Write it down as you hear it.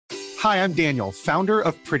Hi, I'm Daniel, founder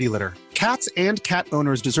of Pretty Litter. Cats and cat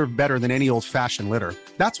owners deserve better than any old-fashioned litter.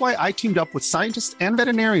 That's why I teamed up with scientists and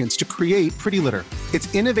veterinarians to create Pretty Litter.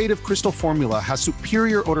 Its innovative crystal formula has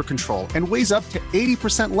superior odor control and weighs up to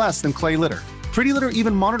 80% less than clay litter. Pretty Litter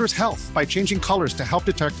even monitors health by changing colors to help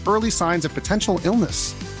detect early signs of potential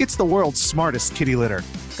illness. It's the world's smartest kitty litter.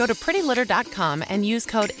 Go to prettylitter.com and use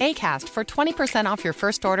code ACAST for 20% off your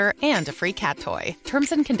first order and a free cat toy.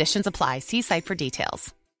 Terms and conditions apply. See site for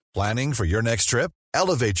details. Planning for your next trip?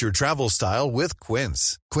 Elevate your travel style with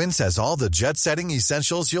Quince. Quince has all the jet-setting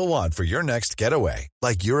essentials you'll want for your next getaway,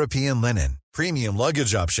 like European linen, premium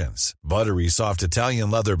luggage options, buttery soft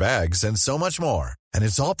Italian leather bags, and so much more. And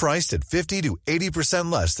it's all priced at 50 to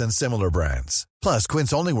 80% less than similar brands. Plus,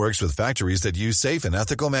 Quince only works with factories that use safe and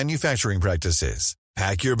ethical manufacturing practices.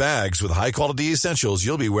 Pack your bags with high-quality essentials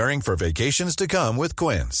you'll be wearing for vacations to come with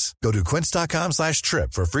Quince. Go to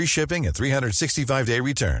quince.com/trip for free shipping and 365-day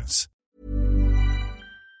returns.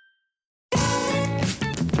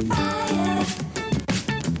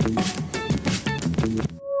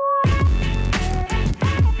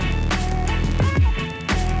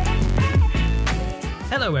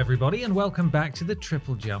 Hello everybody and welcome back to the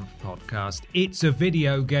Triple Jump podcast. It's a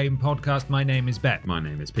video game podcast. My name is Ben. My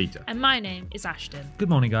name is Peter. And my name is Ashton. Good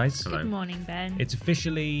morning, guys. Hello. Good morning, Ben. It's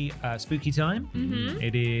officially spooky time. Mm-hmm.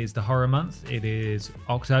 It is the horror month. It is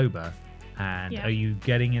October. And Yeah. Are you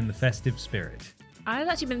getting in the festive spirit? I've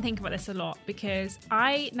actually been thinking about this a lot because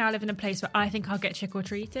I now live in a place where I think I'll get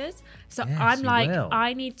trick-or-treaters. So Yes, I'm you like, will.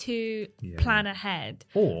 I need to plan ahead.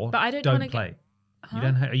 Or But I don't don't wanna play. get- You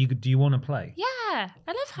don't. Do you want to play? Yeah,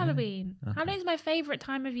 I love Halloween. Okay. Halloween's my favourite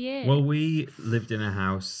time of year. Well, we lived in a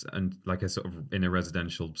house and like a sort of in a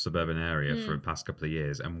residential suburban area for the past couple of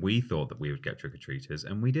years, and we thought that we would get trick-or-treaters,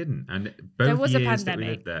 and we didn't. And both There was a years that we pandemic.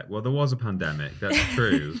 lived there, well, there was a pandemic. That's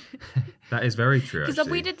true. That is very true. Because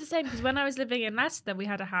Actually, we did the same. Because when I was living in Leicester, we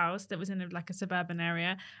had a house that was in a suburban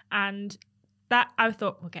area, and that I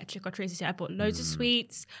thought we'll get trick or treaters. I bought loads of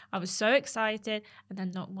sweets. I was so excited, and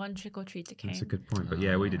then not one trick or treater came. That's a good point. But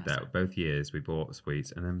yeah, we did that both years. We bought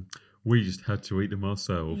sweets, and then we just had to eat them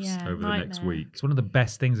ourselves Yeah, over the next nightmare. week. It's one of the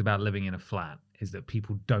best things about living in a flat is that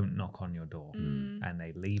people don't knock on your door and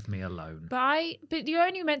they leave me alone. But you're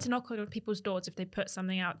only meant to knock on people's doors if they put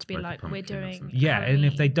something out to be Like a like, we're pumpkin or doing. something. Yeah, and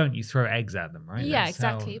if Halloween. they don't, you throw eggs at them, right? Yeah, That's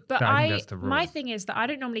how- exactly. But I think that's the rule. my thing is that I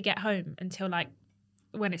don't normally get home until like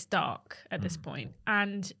when it's dark at this point.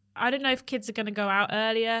 And I don't know if kids are going to go out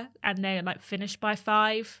earlier and they're like finished by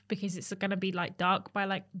 5 because it's going to be like dark by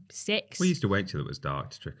like 6. We used to wait till it was dark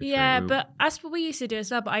to trick or treat. Yeah, but that's what we used to do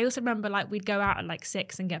as well. But I also remember like we'd go out at like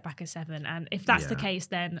 6 and get back at 7. And if that's the Yeah. case,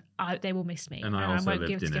 then they will miss me. And I also won't lived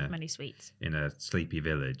give in give a- them any sweets. in a sleepy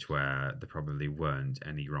village where there probably weren't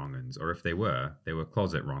any wrong-uns, or if they were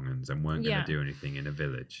closet wrong-uns and weren't going Yeah. to do anything in a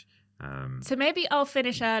village. So maybe I'll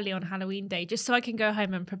finish early on Halloween day just so I can go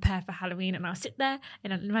home and prepare for Halloween, and I'll sit there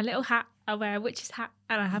in my little hat. I'll wear a witch's hat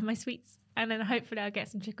and I'll have my sweets, and then hopefully I'll get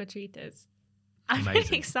some trick-or-treaters. I'm Amazing.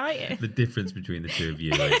 really excited. The difference between the two of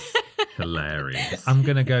you is hilarious. I'm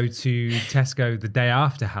going to go to Tesco the day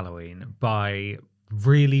after Halloween, buy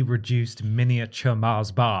really reduced miniature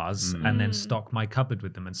Mars bars and then stock my cupboard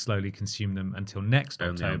with them and slowly consume them until next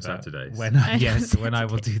Only October. on Saturdays. When I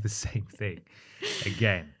will do the same thing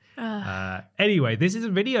again. Anyway, this is a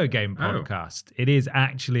video game podcast. It is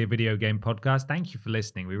actually a video game podcast. Thank you for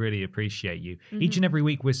listening. We really appreciate you. Each and every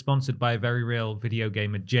week, we're sponsored by a very real video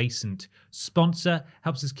game adjacent sponsor.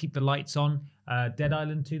 Helps us keep the lights on. Dead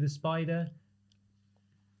Island 2 the Spider.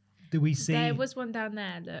 Do we see? There was one down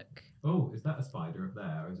there, look. Oh, is that a spider up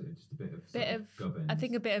there, or is it just a bit of I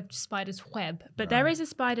think a bit of spider's web. But there is a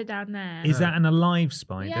spider down there. Is that an alive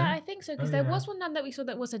spider? Yeah, I think so, because there was one down that we saw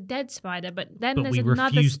that was a dead spider, but then But there's we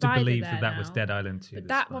another refuse to spider believe there that was now. Dead Island 2 But the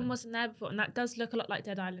that Spider. one wasn't there before, and that does look a lot like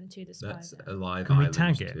Dead Island 2 the Spider. That's a live Can we island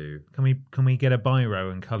tag it? too. Can we get a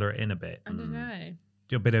biro and colour it in a bit? I don't know.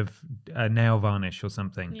 Do a bit of nail varnish or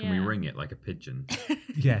something. Yeah. Can we ring it like a pigeon?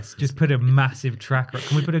 Yes, just put a massive tracker.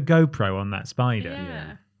 Can we put a GoPro on that spider?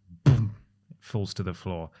 Yeah. Boom, it falls to the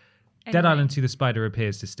floor. Dead Anyway. Island 2 the Spider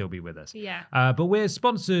appears to still be with us. Yeah. But we're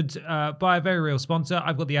sponsored by a very real sponsor.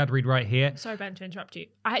 I've got the ad read right here. Sorry, Ben, to interrupt you.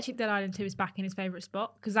 I actually think Dead Island 2 is back in his favourite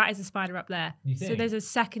spot because that is a spider up there. You So think? there's a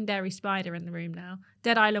secondary spider in the room now.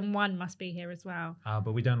 Dead Island 1 must be here as well.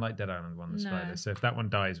 But we don't like Dead Island 1 the No. Spider. So if that one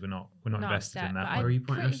dies, we're not invested upset, in but that I- Where are you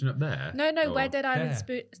pointing pretty- Ashton up there? No, Or- where Dead Island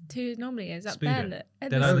There. 2 normally is. Up Spuda. there, look.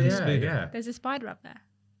 Dead There's- Oh Island yeah, Spuda. yeah. There's a spider up there.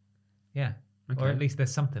 Yeah. Okay. Or at least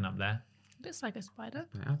there's something up there. Looks like a spider.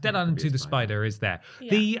 I think Dead it Island could be 2 a the Spider is there. Yeah.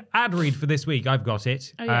 The ad read for this week, I've got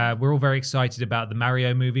it. Oh, yeah. We're all very excited about the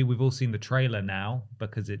Mario movie. We've all seen the trailer now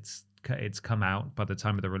because it's it's come out by the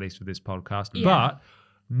time of the release of this podcast, Yeah. but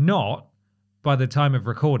not by the time of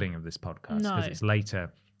recording of this podcast No. because it's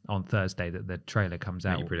later on Thursday that the trailer comes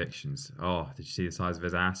Make out. your predictions. Oh, did you see the size of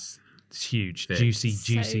his ass? It's huge, Thick. juicy So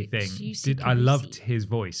thing. juicy, I loved juicy. his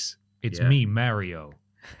voice. It's Yeah. me, Mario.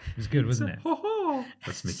 It was good, wasn't it?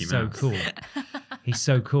 That's Mickey So Mouse. cool. He's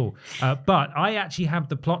so cool. But I actually have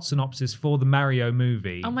the plot synopsis for the Mario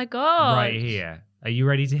movie Oh my god! right here. Are you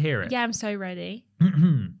ready to hear it? Yeah, I'm so ready.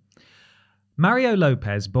 Mario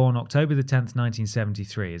Lopez, born October the 10th,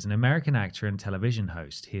 1973, is an American actor and television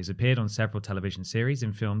host. He has appeared on several television series,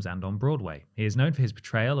 in films, and on Broadway. He is known for his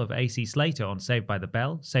portrayal of A.C. Slater on Saved by the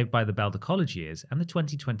Bell, The College Years, and the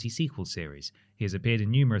 2020 sequel series. He has appeared in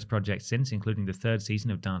numerous projects since, including the third season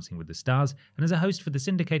of Dancing with the Stars, and as a host for the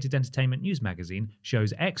syndicated entertainment news magazine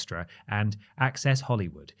shows Extra and Access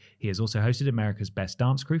Hollywood. He has also hosted America's Best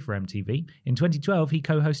Dance Crew for MTV. In 2012, he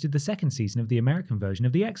co-hosted the second season of the American version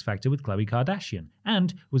of The X Factor with Khloe Kardashian,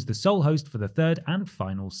 and was the sole host for the third and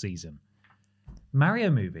final season. Mario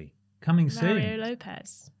movie, coming soon. Mario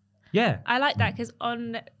Lopez. Yeah. I like that because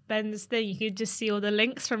on Ben's thing, you could just see all the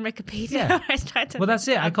links from Wikipedia. Yeah. I was trying to Well, that's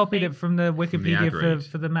link it. I copied it everything. from the Wikipedia ad read.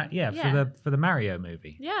 for the Yeah. for the Mario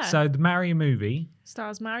movie. Yeah. So the Mario movie,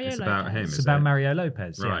 Stars Mario It's Lopez. about him, it's is about it? Mario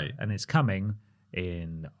Lopez, yeah. Right. And it's coming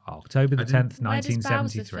in October the I didn't- 10th, Where does Bowser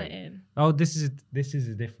 1973. fit in? Oh, this is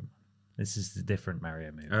a different. This is a different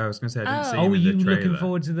Mario movie. Oh, I was going to say, I didn't see Oh, him are in you the trailer. looking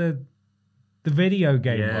forward to the video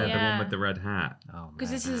game Yeah, one? the one with the red hat. Oh, Because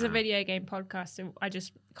man. this is a video game podcast, so I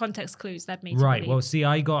just context clues led me to Right. believe. Well, see,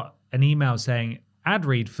 I got an email saying ad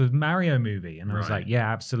read for Mario movie, and I was Right. like,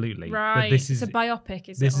 yeah, absolutely. right. But this is it's a biopic.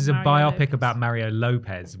 this is a Mario biopic Lopez? about Mario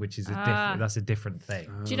Lopez, which is Ah. that's a different thing.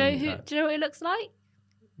 Do you know who? Do you know what it looks like?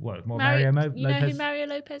 What more You Lopez? know who Mario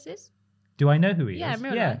Lopez is? Do I know who he Yeah, is? in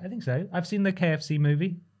real Yeah, life. I think so. I've seen the KFC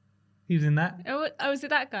movie. He was in that. Oh, is it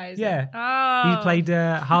that guy? Is Yeah. It? Oh. He played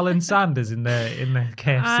Harlan Sanders in the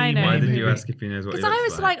KFC I know movie. Why did movie. you ask if he knows what he Because looks I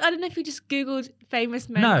was like, I don't know if you just googled famous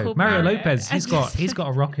men. No, called Mario Mario Lopez. and He's got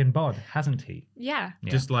a rockin' bod, hasn't he? Yeah. Yeah.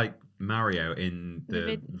 Just like Mario in the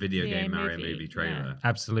The video game Mario movie, movie trailer.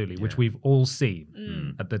 Absolutely, which Yeah. we've all seen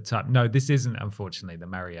Mm. at the time. No, this isn't, unfortunately, the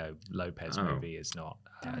Mario Lopez Oh. movie is not.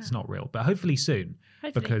 It's not real, but hopefully soon,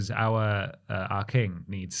 Hopefully. because our king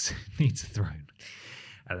needs needs a throne.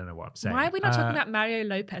 I don't know what I'm saying. Why are we not talking about Mario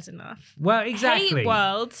Lopez enough? Well, exactly. Hey,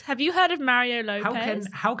 world. Have you heard of Mario Lopez?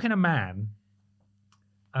 How can a man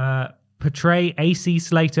portray AC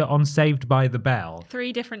Slater on Saved by the Bell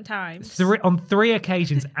 3 different times. on 3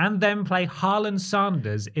 occasions and then play Harlan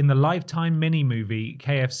Sanders in the Lifetime mini movie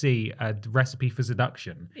KFC, A Recipe for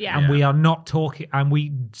Seduction? Yeah. And we are not talking, and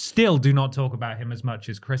we still do not talk about him as much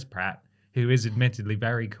as Chris Pratt, who is admittedly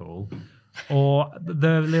very cool, or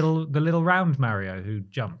the little round Mario who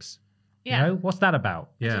jumps. Yeah. You know, what's that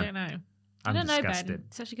about? I Yeah. don't know. I I'm don't know, disgusted.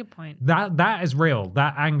 Ben. Such a good point. That is real.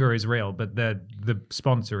 That anger is real, but the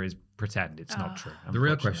sponsor is pretend. It's not true. The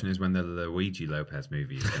real question is when the Luigi Lopez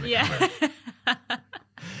movie is going to Yeah. come out.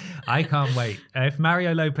 I can't wait. If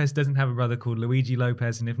Mario Lopez doesn't have a brother called Luigi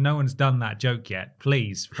Lopez, and if no one's done that joke yet,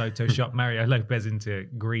 please Photoshop Mario Lopez into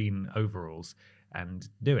green overalls and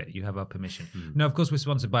do it. You have our permission. No, of course, we're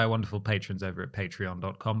sponsored by our wonderful patrons over at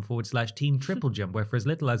patreon.com/Team Triple Jump, where for as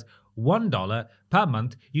little as $1 per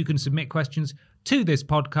month, you can submit questions to this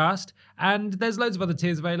podcast. And there's loads of other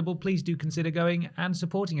tiers available. Please do consider going and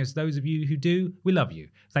supporting us. Those of you who do, we love you.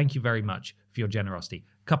 Thank you very much for your generosity.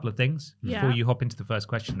 Couple of things Yeah. before you hop into the first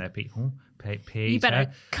question there, Pete. Peter. You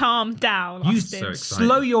better calm down, You Austin. so excited.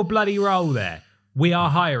 slow your bloody roll there. We are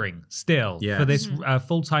hiring still Yes. for this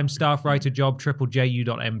full-time staff writer job,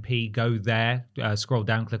 triplej.mp. Go there, scroll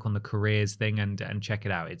down, click on the careers thing and check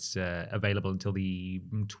it out. It's available until the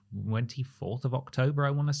 24th of October,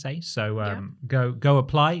 I want to say. So go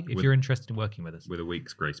apply if you're interested in working with us. With a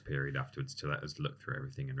week's grace period afterwards to let us look through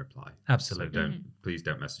everything and reply. Absolutely. So please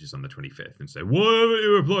don't message us on the 25th and say, why haven't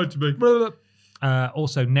you replied to me?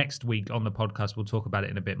 Also, next week on the podcast, we'll talk about it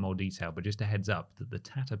in a bit more detail, but just a heads up that the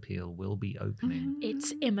Tat Appeal will be opening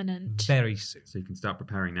It's imminent. very soon. So you can start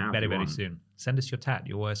preparing now. if Very, you very want. soon. Send us your tat,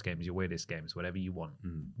 your worst games, your weirdest games, whatever you want.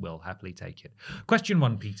 We'll happily take it. Question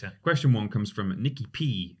 1, Peter. Question 1 comes from Nikki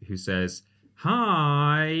P, who says,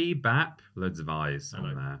 hi, BAP. Loads of eyes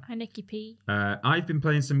on there. Hi, Nikki P. I've been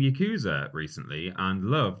playing some Yakuza recently and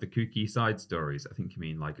love the kooky side stories. I think you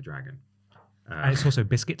mean Like a Dragon. And it's also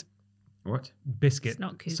Biscuit. What? Biscuit It's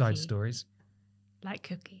not kooky. side stories. Like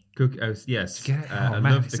Cookie. Yes. Get it? I Oh,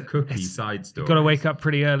 man, love it's- the cookie it's- side stories. You've got to wake up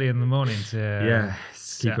pretty early in the morning to Yeah.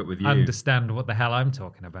 keep up with you. understand what the hell I'm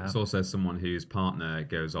talking about. It's also someone whose partner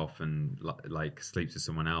goes off and like sleeps with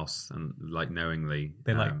someone else and like knowingly.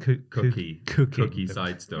 They like cookie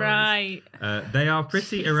side stories. Right. They are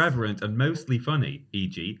pretty irreverent and mostly funny,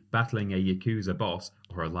 e.g., battling a Yakuza boss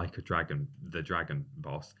or the dragon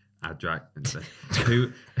boss.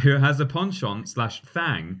 Who has a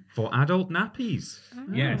penchant/thang for adult nappies.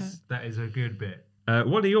 Yes, that is a good bit.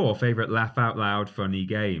 What are your favourite laugh out loud funny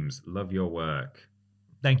games? Love your work.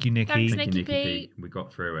 Thank you, Nikki. Thanks, Thank you, Nicky Nikki P. We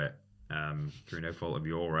got through it through no fault of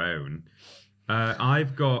your own.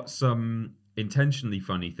 I've got some intentionally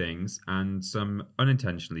funny things and some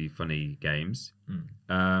unintentionally funny games.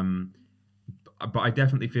 But I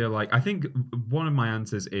definitely feel like I think one of my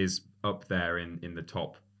answers is up there in the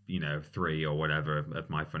top 3 or whatever of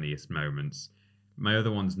my funniest moments. My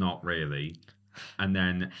other one's not really. And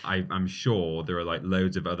then I'm sure there are like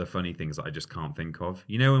loads of other funny things that I just can't think of.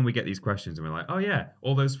 When we get these questions and we're like, oh yeah,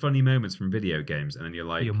 all those funny moments from video games. And then you're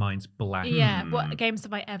like... Your mind's blank. Yeah, what games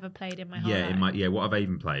have I ever played in my whole life? What have I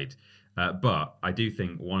even played? But I do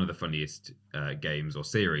think one of the funniest games or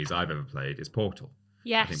series I've ever played is Portal.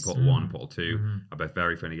 Yes. I think Portal 1 and Portal 2 are both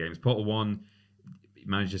very funny games. Portal 1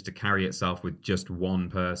 manages to carry itself with just one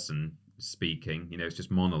person speaking. It's just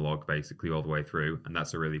monologue basically all the way through, and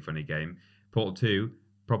that's a really funny game. Portal 2,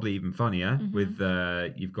 probably even funnier, with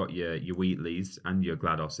you've got your Wheatleys and your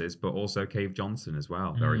GLaDOSes, but also Cave Johnson as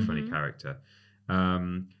well. Very funny character.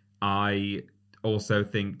 I also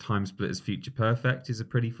think Time Splitters Future Perfect is a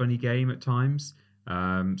pretty funny game at times.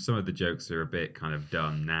 Some of the jokes are a bit kind of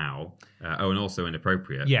done now. And also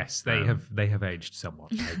inappropriate. Yes, they have aged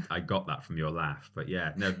somewhat. I got that from your laugh, but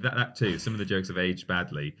yeah, no, that too. Some of the jokes have aged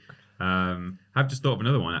badly. I've just thought of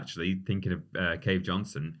another one actually. Thinking of Cave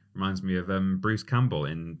Johnson reminds me of Bruce Campbell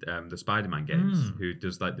in the Spider-Man games, who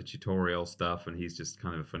does like the tutorial stuff, and he's just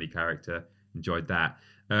kind of a funny character. Enjoyed that.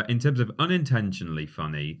 In terms of unintentionally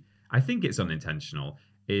funny, I think it's unintentional.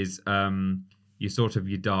 Is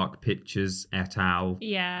your Dark Pictures et al.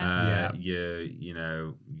 Yeah.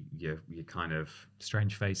 Your kind of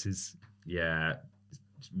strange faces. Yeah,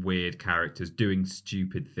 weird characters doing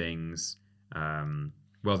stupid things.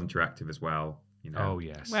 Wells Interactive as well. Oh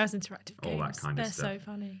yes. Wells Interactive games. All that kind of stuff. They're so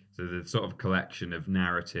funny. So the sort of collection of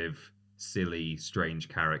narrative, silly, strange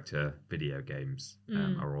character video games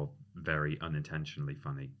are all very unintentionally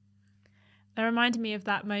funny. That reminded me of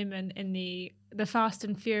that moment in the Fast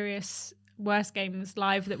and Furious Worst Games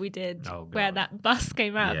live that we did, where that bus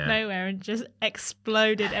came out of nowhere and just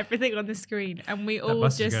exploded everything on the screen, and we all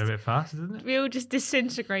bus just is going a bit fast, isn't it? We all just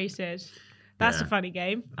disintegrated. That's a funny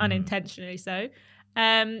game, unintentionally so.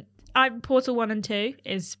 Portal 1 and 2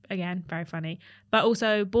 is again very funny, but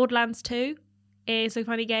also Borderlands 2 is a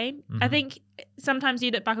funny game. I think sometimes you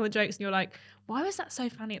look back on the jokes and you're like, why was that so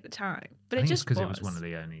funny at the time? But I think it just because it was one of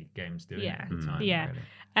the only games doing it at the time. Yeah.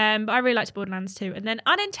 Really. But I really liked Borderlands 2. And then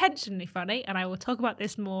unintentionally funny, and I will talk about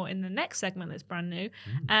this more in the next segment that's brand new,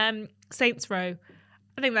 Saints Row.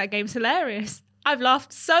 I think that game's hilarious. I've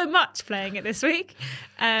laughed so much playing it this week.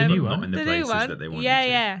 The new one? Not in the places that they wanted to.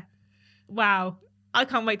 Yeah. Wow. I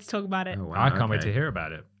can't wait to talk about it. Oh, wow, I can't wait to hear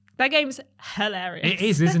about it. That game's hilarious. It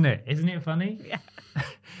is, isn't it? Isn't it funny? Yeah.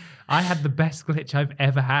 I had the best glitch I've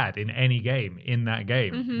ever had in any game in that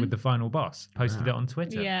game with the final boss. Posted it on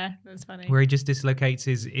Twitter. Yeah, that's funny. Where he just dislocates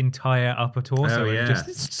his entire upper torso and just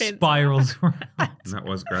Spins spirals around. That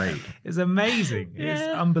was great. It's amazing. Yeah.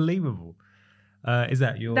 It's unbelievable. Is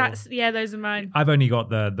that your... those are mine. I've only got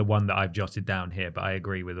the one that I've jotted down here, but I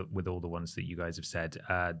agree with all the ones that you guys have said.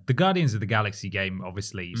 The Guardians of the Galaxy game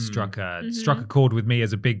obviously struck a chord with me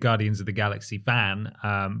as a big Guardians of the Galaxy fan.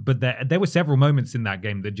 But there were several moments in that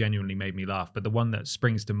game that genuinely made me laugh. But the one that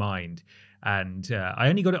springs to mind, and I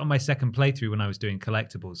only got it on my second playthrough when I was doing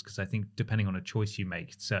collectibles, because I think depending on a choice you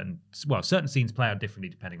make, certain scenes play out differently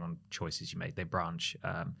depending on choices you make. They branch,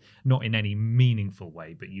 not in any meaningful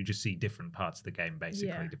way, but you just see different parts of the game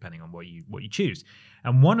basically depending on what you choose.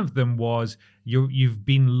 And one of them was you've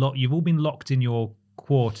all been locked in your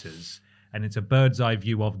quarters, and it's a bird's eye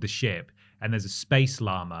view of the ship, and there's a space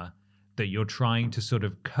llama that you're trying to sort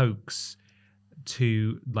of coax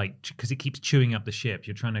to, like, because it keeps chewing up the ship,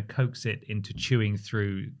 you're trying to coax it into chewing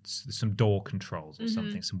through some door controls or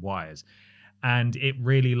something, some wires, and it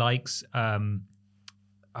really likes I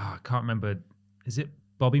can't remember, is it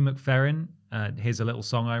Bobby McFerrin? Here's a little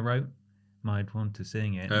song I wrote, might want to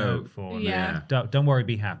sing it. Oh, for yeah. Don't worry,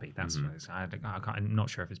 be happy. That's what it is. I'm not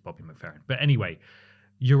sure if it's Bobby McFerrin, but anyway,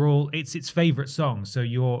 it's its favorite song, so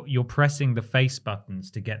you're pressing the face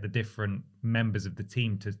buttons to get the different members of the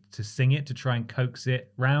team to sing it, to try and coax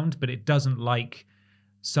it round, but it doesn't like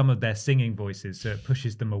some of their singing voices, so it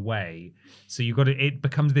pushes them away. So it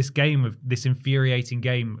becomes this game of this infuriating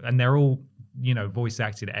game, and they're all, voice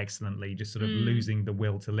acted excellently, just sort of losing the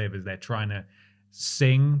will to live as they're trying to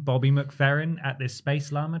sing Bobby McFerrin at this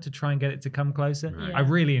space llama to try and get it to come closer. Right. I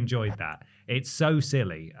really enjoyed that. It's so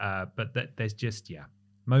silly, but there's just,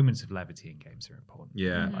 moments of levity in games are important.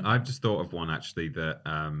 Yeah, I've just thought of one actually that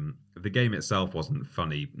the game itself wasn't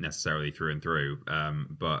funny necessarily through and through,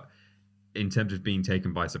 but in terms of being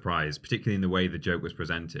taken by surprise, particularly in the way the joke was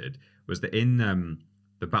presented, was that in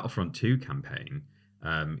the Battlefront 2 campaign,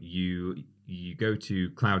 you go to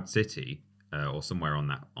Cloud City or somewhere on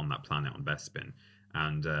that planet on Bespin,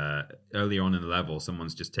 and earlier on in the level,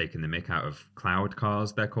 someone's just taken the mick out of cloud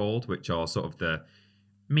cars, they're called, which are sort of the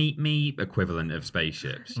meet equivalent of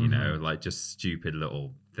spaceships, like just stupid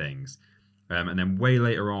little things. And then way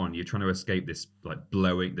later on, you're trying to escape this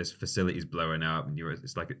this facility's blowing up, and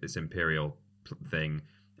it's like this Imperial thing,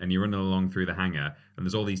 and you're running along through the hangar, and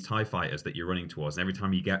there's all these TIE fighters that you're running towards, and every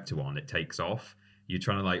time you get to one, it takes off. You're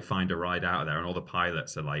trying to find a ride out of there, and all the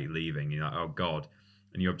pilots are leaving. You're like, oh god.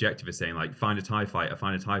 And your objective is saying find a TIE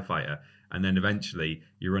fighter, and then eventually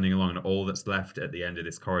you're running along, and all that's left at the end of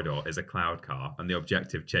this corridor is a cloud car, and the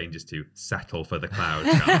objective changes to settle for the cloud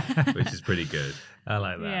car, which is pretty good. I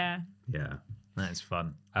like that. Yeah. That's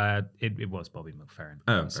fun. It was Bobby McFerrin.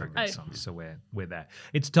 Oh, so we're there.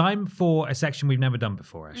 It's time for a section we've never done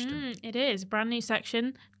before, Ashton. It is a brand new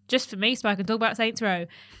section just for me, so I can talk about Saints Row.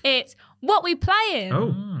 It's what we playing.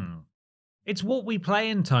 Oh. It's what we play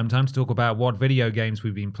in time to talk about what video games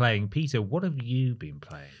we've been playing. Peter, what have you been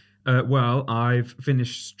playing? Well, I've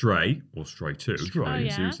finished Stray 2. Stray. I'm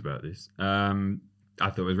serious about this. I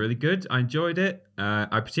thought it was really good. I enjoyed it.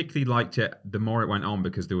 I particularly liked it the more it went on,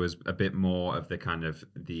 because there was a bit more of the kind of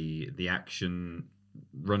the action,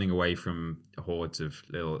 running away from hordes of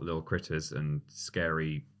little critters and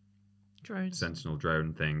scary drones, sentinel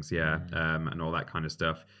drone things, and all that kind of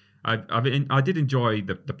stuff. I did enjoy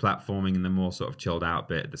the platforming and the more sort of chilled out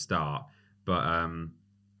bit at the start, but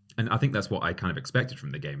and I think that's what I kind of expected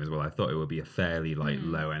from the game as well. I thought it would be a fairly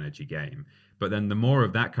low energy game, but then the more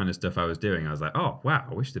of that kind of stuff I was doing, I was like, oh wow,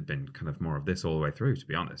 I wish there'd been kind of more of this all the way through, to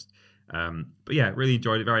be honest. But yeah, really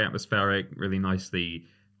enjoyed it. Very atmospheric, really nicely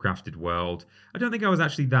crafted world. I don't think I was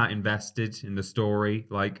actually that invested in the story.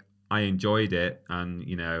 I enjoyed it, and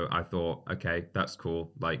I thought, okay, that's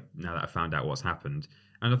cool. Now that I found out what's happened.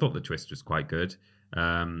 And I thought the twist was quite good.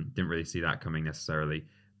 Didn't really see that coming necessarily.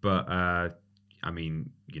 But, I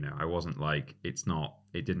wasn't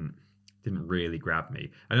it didn't really grab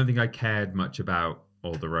me. I don't think I cared much about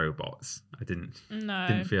all the robots. I didn't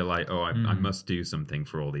feel like, I must do something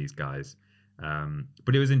for all these guys.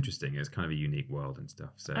 But it was interesting. It was kind of a unique world and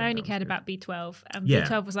stuff. So I only cared about B12. And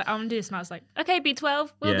B12 was like, I'm going to do this. And I was like, okay,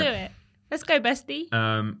 B12, we'll do it. Let's go, bestie.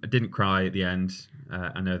 I didn't cry at the end.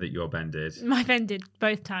 I know that your Ben did. My Ben did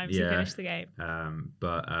both times to finish the game.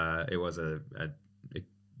 But it was a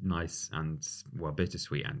nice and,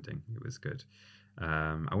 bittersweet ending. It was good.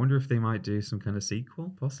 I wonder if they might do some kind of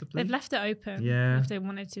sequel, possibly. They've left it open. Yeah. If they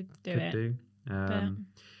wanted to do it.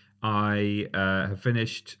 I have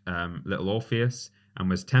finished Little Orpheus and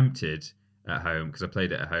was tempted at home, because I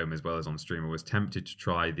played it at home as well as on stream. I was tempted to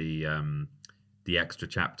try the extra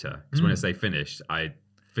chapter, because when I say finished, I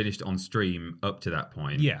finished on stream up to that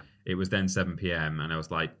point. Yeah, it was then 7 p.m. and I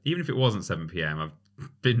was like, even if it wasn't 7 p.m., I've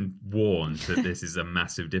been warned that this is a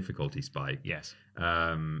massive difficulty spike. Yes.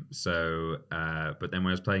 But then when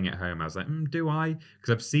I was playing at home, I was like, do I? Because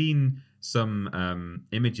I've seen some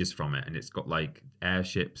images from it, and it's got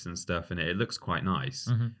airships and stuff in it. It looks quite nice.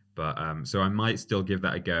 Mm-hmm. But so I might still give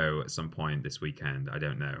that a go at some point this weekend. I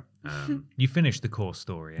don't know. You finished the core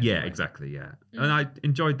story. Anyway. Yeah, exactly. Yeah. And I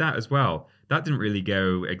enjoyed that as well. That didn't really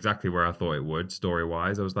go exactly where I thought it would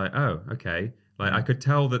story-wise. I was like, oh, okay. I could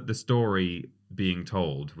tell that the story being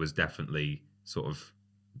told was definitely sort of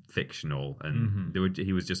fictional, and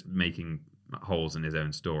he was just making holes in his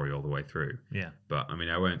own story all the way through. Yeah. But I mean,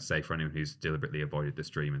 I won't say for anyone who's deliberately avoided the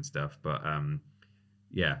stream and stuff, but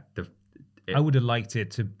I would have liked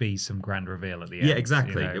it to be some grand reveal at the end. Yeah,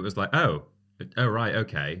 exactly. It was like, oh, right,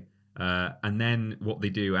 okay. And then what they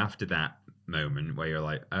do after that moment, where you're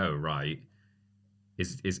like, oh, right,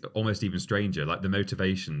 is almost even stranger. Like the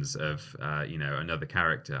motivations of another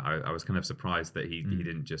character. I was kind of surprised that he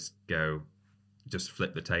didn't just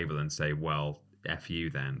flip the table and say, well, F you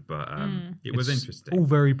then. But it was interesting. All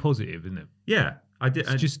very positive, isn't it? Yeah. I did.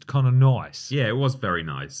 It's just kind of nice. Yeah, it was very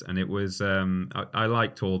nice, and it was. I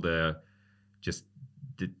liked all the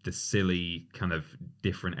silly kind of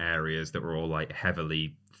different areas that were all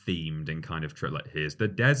heavily themed and kind of like, here's the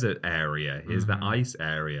desert area, here's the ice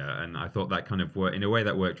area. And I thought that kind of worked in a way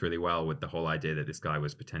that worked really well with the whole idea that this guy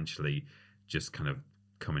was potentially just kind of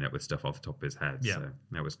coming up with stuff off the top of his head. Yeah. So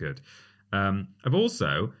that was good.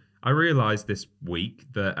 I realized this week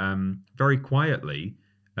that very quietly,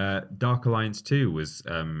 Dark Alliance 2 was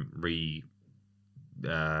remastered.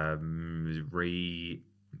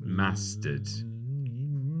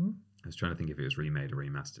 I was trying to think if it was remade or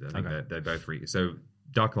remastered. I think they're both so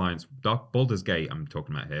Baldur's Gate, I'm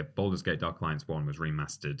talking about here. Baldur's Gate Dark Alliance 1 was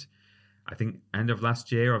remastered, I think, end of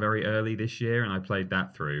last year or very early this year, and I played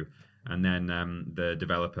that through. And then the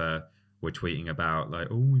developer were tweeting about, like,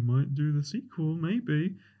 oh, we might do the sequel,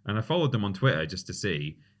 maybe. And I followed them on Twitter just to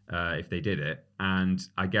see if they did it. And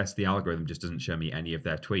I guess the algorithm just doesn't show me any of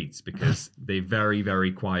their tweets because they very,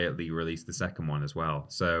 very quietly released the second one as well.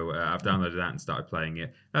 So I've downloaded that and started playing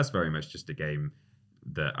it. That's very much just a game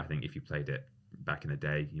that I think if you played it back in the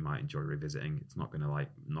day, you might enjoy revisiting. It's not going to like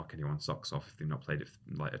knock anyone's socks off if they've not played it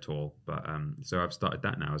like at all. But so I've started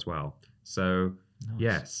that now as well. So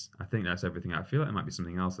yes, I think that's everything. I feel like it might be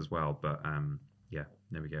something else as well. But yeah,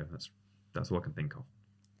 there we go. That's all I can think of.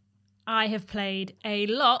 I have played a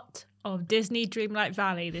lot of Disney Dreamlight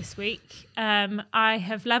Valley this week. I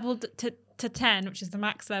have leveled to 10, which is the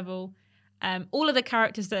max level, all of the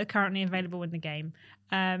characters that are currently available in the game.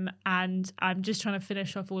 And I'm just trying to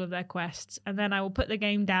finish off all of their quests. And then I will put the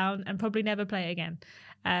game down and probably never play it again.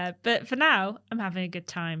 But for now, I'm having a good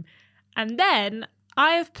time. And then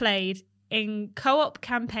I have played in co-op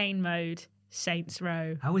campaign mode Saints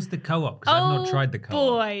Row. How is the co-op? Because I've not tried the co-op.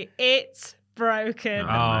 Boy, it's broken.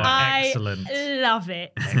 Excellent. I love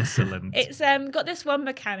it. Excellent. It's got this one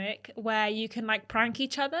mechanic where you can like prank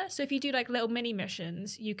each other. So if you do like little mini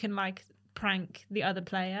missions, you can like prank the other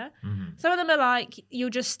player. Some of them are like you'll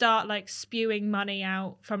just start like spewing money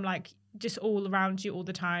out from like just all around you all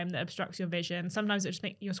the time that obstructs your vision. Sometimes it just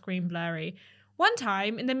makes your screen blurry. One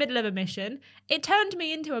time, in the middle of a mission, it turned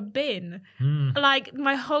me into a bin. Like,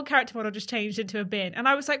 my whole character model just changed into a bin. And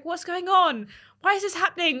I was like, what's going on? Why is this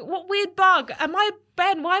happening? What weird bug? Am I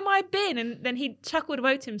Ben? Why am I a bin? And then he chuckled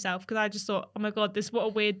away to himself because I just thought, oh my God, what a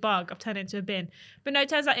weird bug. I've turned into a bin. But no, it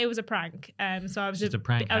turns out it was a prank. So I was just a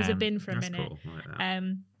prank. I was a bin for a minute. Cool. I like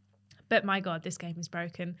that. But my God, this game is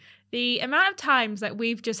broken. The amount of times that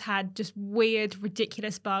we've just had just weird,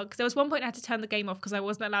 ridiculous bugs. There was one point I had to turn the game off because I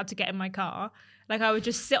wasn't allowed to get in my car. Like I would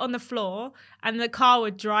just sit on the floor and the car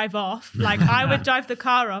would drive off. Like I would drive the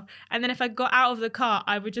car off. And then if I got out of the car,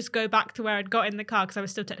 I would just go back to where I'd got in the car because I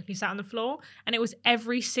was still technically sat on the floor. And it was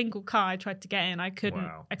every single car I tried to get in. I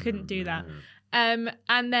couldn't do that. And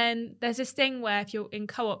then there's this thing where if you're in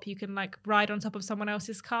co-op, you can like ride on top of someone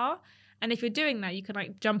else's car. And if you're doing that, you can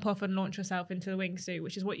like jump off and launch yourself into the wingsuit,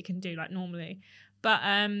 which is what you can do like normally. But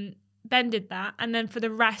Ben did that. And then for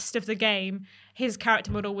the rest of the game, his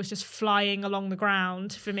character model was just flying along the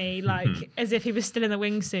ground for me, like as if he was still in the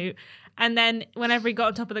wingsuit. And then whenever he got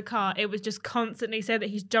on top of the car, it was just constantly said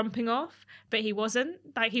that he's jumping off, but he wasn't.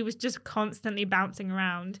 Like he was just constantly bouncing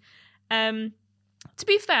around. To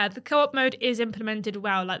be fair, the co-op mode is implemented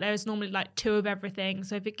well. Like there's normally like 2 of everything.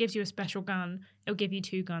 So if it gives you a special gun, it'll give you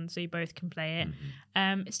 2 guns so you both can play it.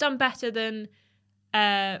 It's done better than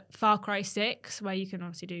Far Cry 6, where you can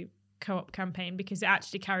obviously do co-op campaign because it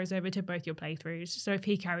actually carries over to both your playthroughs. So if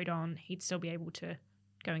he carried on, he'd still be able to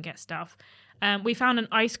go and get stuff. We found an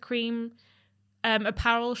ice cream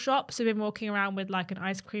apparel shop. So we've been walking around with like an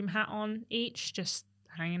ice cream hat on each, just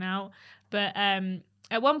hanging out. But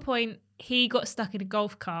at one point, he got stuck in a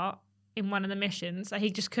golf cart in one of the missions. Like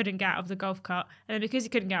he just couldn't get out of the golf cart. And then because he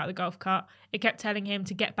couldn't get out of the golf cart, it kept telling him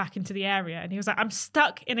to get back into the area. And he was like, I'm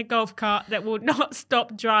stuck in a golf cart that will not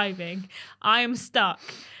stop driving. I am stuck.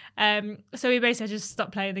 So we basically just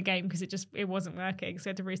stopped playing the game because it wasn't working. So we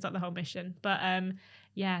had to restart the whole mission. But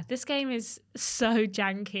yeah, this game is so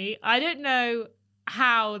janky. I don't know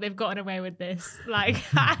how they've gotten away with this. Like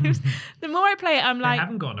the more I play it, I'm like, they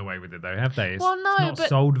haven't gotten away with it though, have they? It's not but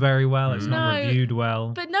sold very well. It's not reviewed well.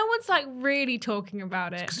 But no one's like really talking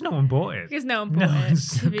about it because no one bought it. Because no one bought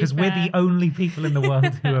it. Because we're the only people in the world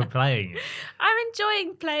who are playing it. I'm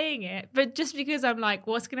enjoying playing it, but just because I'm like,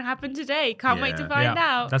 what's going to happen today? Can't wait to find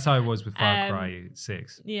out. That's how I was with Far Cry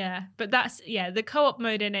 6. Yeah, but the co-op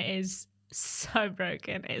mode in it is so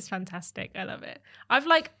broken. It's fantastic. I love it. I've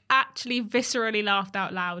like actually viscerally laughed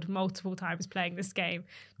out loud multiple times playing this game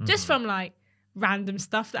just from like random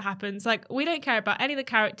stuff that happens. Like we don't care about any of the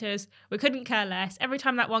characters. We couldn't care less. Every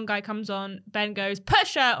time that one guy comes on, Ben goes, put a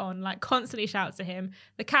shirt on, like constantly shouts at him.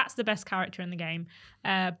 The cat's the best character in the game.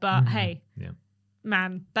 But hey,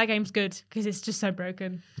 man, that game's good because it's just so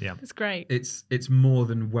broken. Yeah, it's great. It's more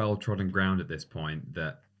than well-trodden ground at this point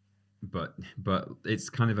that but it's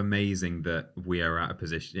kind of amazing that we are at a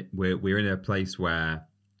position. We're in a place where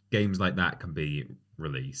games like that can be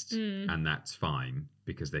released, and that's fine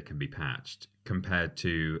because they can be patched. Compared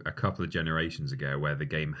to a couple of generations ago, where the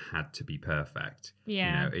game had to be perfect.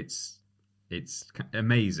 Yeah, it's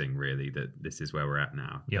amazing, really, that this is where we're at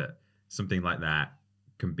now. Yep. That something like that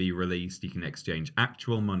can be released. You can exchange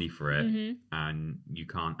actual money for it, and you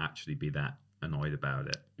can't actually be that annoyed about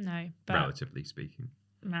it. No, but relatively speaking.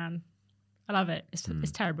 man, I love it.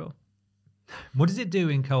 It's terrible. What does it do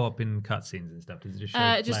in co-op in cutscenes and stuff? Does it just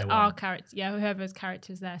show just player our one? character, whoever's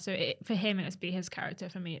character's there. So for him, it must be his character.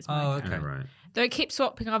 For me, it's my Oh, character. okay. Right. Though it keeps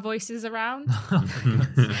swapping our voices around. Oh, for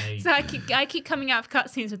God's sake. So I keep coming out of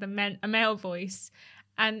cutscenes with a male voice,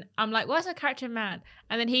 and I'm like, "Why is our character man?"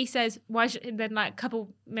 And then he says, "Why?" And then like a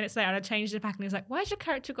couple minutes later, I changed it back, and he's like, "Why has your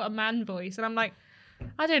character got a man voice?" And I'm like,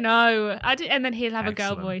 "I don't know." And then he'll have a girl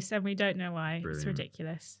Excellent. voice, and we don't know why. It's Brilliant.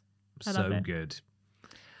 ridiculous. I love So it. good.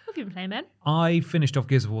 What have you been playing, Ben? I finished off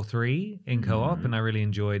Gears of War 3 in co-op, and I really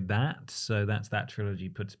enjoyed that. So that's that trilogy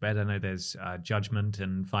put to bed. I know there's Judgment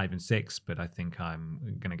and 5 and 6, but I think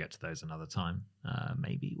I'm going to get to those another time.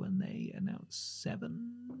 Maybe when they announce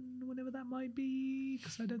 7, whenever that might be,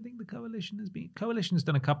 because I don't think the Coalition has been... Coalition's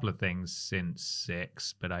done a couple of things since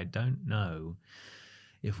 6, but I don't know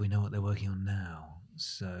if we know what they're working on now.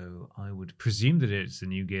 So I would presume that it's the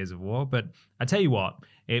new Gears of War. But I tell you what,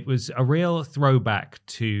 it was a real throwback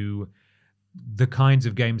to the kinds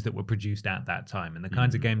of games that were produced at that time and the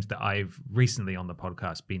kinds of games that I've recently on the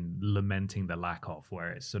podcast been lamenting the lack of,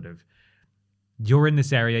 where it's sort of, you're in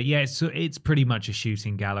this area. Yeah, it's pretty much a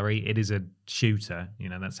shooting gallery. It is a shooter.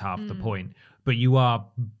 That's half the point. But you are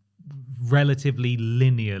relatively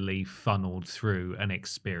linearly funneled through an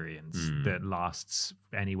experience that lasts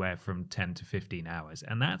anywhere from 10 to 15 hours.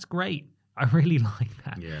 And that's great. I really like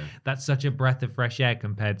that. Yeah. That's such a breath of fresh air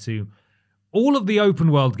compared to all of the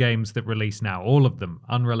open world games that release now, all of them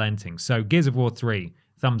unrelenting. So Gears of War 3,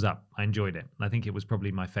 thumbs up. I enjoyed it. I think it was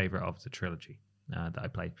probably my favorite of the trilogy that I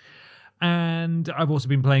played. And I've also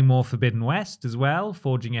been playing more Forbidden West as well,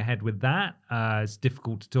 forging ahead with that. It's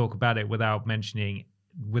difficult to talk about it without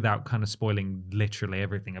kind of spoiling literally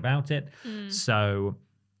everything about it. So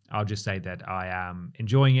I'll just say that I am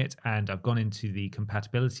enjoying it, and I've gone into the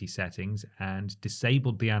compatibility settings and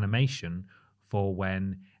disabled the animation for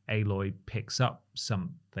when Aloy picks up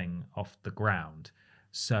something off the ground.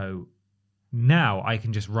 So now I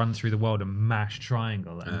can just run through the world and mash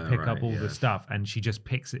triangle and pick up all the stuff, and she just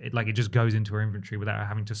picks it, like it just goes into her inventory without her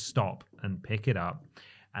having to stop and pick it up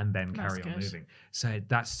and then carry on moving. So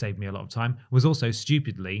that saved me a lot of time. Was also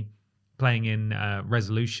stupidly playing in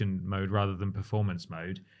resolution mode rather than performance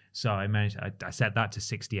mode. So I set that to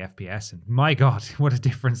 60 FPS, and my God, what a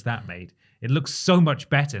difference that made. It looks so much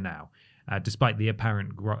better now, despite the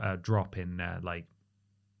apparent drop in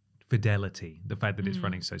fidelity. The fact that it's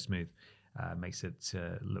running so smooth makes it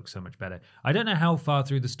look so much better. I don't know how far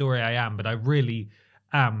through the story I am, but I really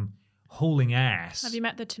am hauling ass. Have you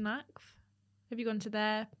met the Tanakh? Have you gone to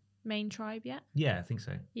their main tribe yet? Yeah, I think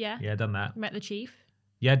so. Yeah. Yeah, done that. Met the chief?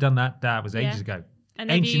 Yeah, done that. That was ages ago. And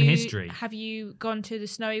ancient history. Have you gone to the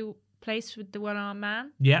snowy place with the one-armed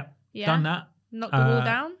man? Yeah, Yeah. done that. Knocked the wall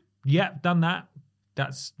down? Yeah, done that.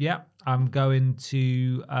 I'm going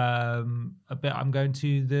to I'm going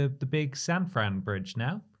to the big San Fran bridge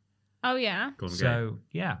now. Oh yeah. Golden Gate. So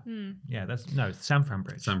yeah, that's San Fran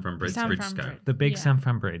Bridge. San Fran Bridge, San Fran Bridgestone. Bridge. The big Yeah. San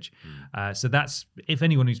Fran Bridge. So that's, if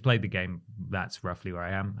anyone who's played the game, that's roughly where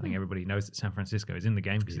I am. I think everybody knows that San Francisco is in the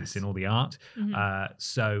game because it's in all the art.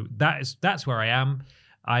 So that's where I am.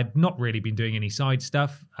 I've not really been doing any side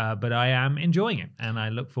stuff, but I am enjoying it, and I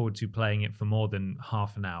look forward to playing it for more than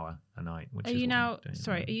half an hour a night. Which Are is you what I'm now doing at the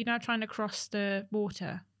sorry, moment. are you now trying to cross the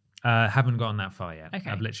water? Haven't gotten that far yet. Okay.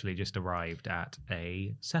 I've literally just arrived at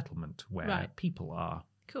a settlement where Right. people are,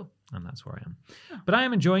 Cool. and that's where I am. But I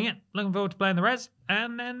am enjoying it. Looking forward to playing the rest.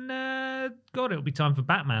 And then, God, it'll be time for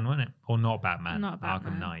Batman, won't it? Or not Batman. Not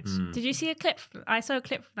Batman. Arkham Knights. Did you see a clip? I saw a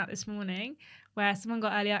clip from that this morning where someone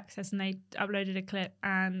got early access and they uploaded a clip,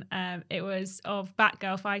 and it was of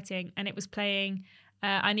Batgirl fighting, and it was playing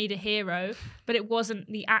I Need a Hero, but it wasn't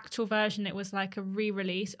the actual version. It was like a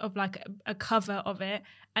re-release of like a cover of it.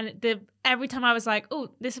 And every time I was like, oh,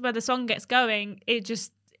 this is where the song gets going, it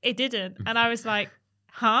didn't. And I was like,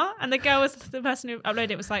 huh? And the person who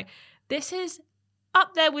uploaded it was like, this is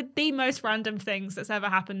up there with the most random things that's ever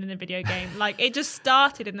happened in a video game. Like, it just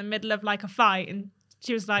started in the middle of like a fight, and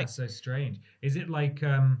she was like, That's so strange. Is it like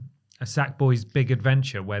a Sackboy's Big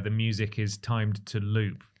Adventure where the music is timed to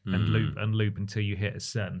loop and loop and loop until you hit a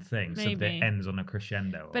certain thing, so that it ends on a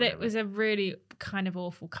crescendo. But it was a really kind of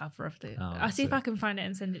awful cover of the. I'll see if I can find it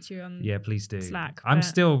and send it to you on. Yeah, please do. Slack.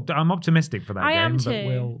 I'm optimistic for that I game, am but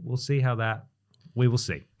too. we'll see how that. We will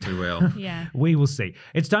see. We will. Yeah. We will see.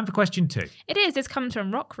 It's time for question 2. It is. It's come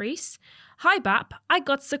from Rock Reese. Hi, Bap. I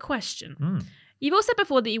got a question. You've all said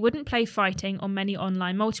before that you wouldn't play fighting or many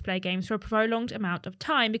online multiplayer games for a prolonged amount of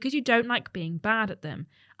time because you don't like being bad at them.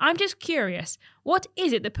 I'm just curious, what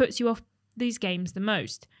is it that puts you off these games the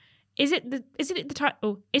most? Is it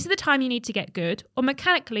the time you need to get good, or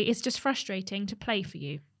mechanically it's just frustrating to play for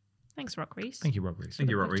you? Thanks, Rock Reese. Thank you, Rock Reese. Thank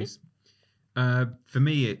you, Rock Reese. For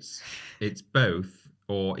me, it's both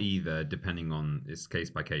or either, depending on it's case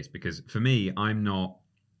by case. Because for me,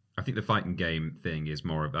 I think the fighting game thing is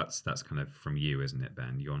more of that's kind of from you, isn't it,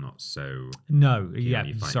 Ben? You're not so. No, keen on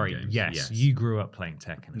your fighting sorry. games. Yes, you grew up playing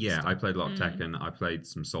Tekken. And Yeah, stuff. I played a lot of Tekken. I played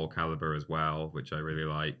some Soul Calibur as well, which I really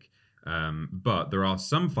like. But there are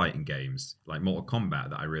some fighting games like Mortal Kombat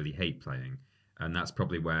that I really hate playing, and that's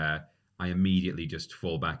probably where I immediately just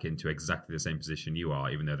fall back into exactly the same position you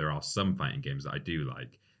are, even though there are some fighting games that I do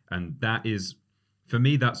like. And that is, for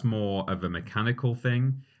me, that's more of a mechanical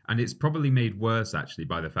thing. And it's probably made worse, actually,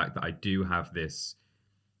 by the fact that I do have this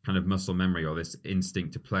kind of muscle memory or this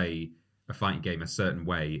instinct to play a fighting game a certain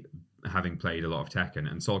way, having played a lot of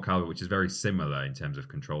Tekken and Soul Calibur, which is very similar in terms of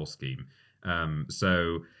control scheme.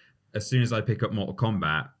 So as soon as I pick up Mortal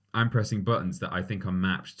Kombat, I'm pressing buttons that I think are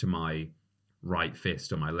mapped to my right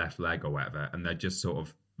fist or my left leg or whatever, and they're just sort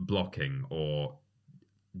of blocking or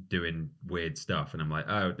doing weird stuff. And I'm like,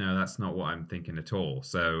 oh, no, that's not what I'm thinking at all.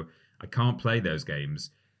 So I can't play those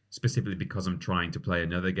games specifically because I'm trying to play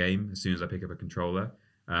another game as soon as I pick up a controller.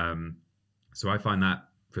 So I find that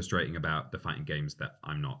frustrating about the fighting games that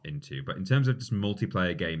I'm not into. But in terms of just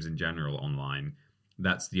multiplayer games in general online,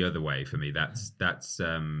 that's the other way for me. That's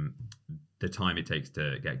the time it takes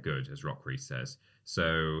to get good, as Rock Reese says.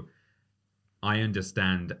 So I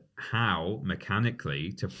understand how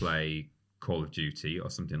mechanically to play Call of Duty or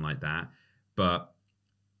something like that, but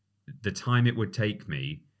the time it would take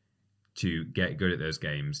me to get good at those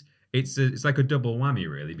games, it's like a double whammy,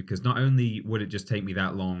 really, because not only would it just take me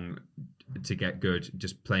that long to get good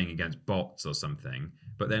just playing against bots or something,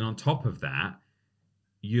 but then on top of that,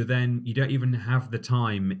 you don't even have the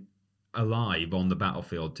time alive on the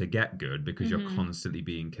battlefield to get good because you're constantly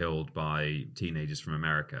being killed by teenagers from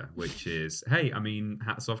America, which is, hey, I mean,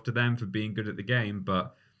 hats off to them for being good at the game,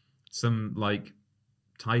 but some like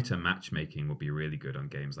tighter matchmaking would be really good on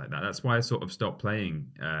games like that. That's why I sort of stopped playing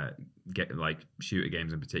shooter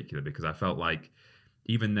games in particular, because I felt like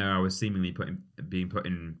even though I was seemingly being put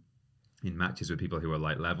in matches with people who were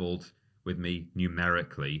like leveled with me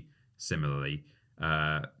numerically similarly,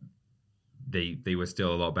 they were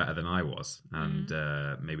still a lot better than I was, and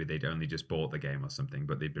maybe they'd only just bought the game or something,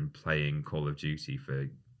 but they'd been playing Call of Duty for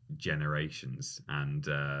generations, and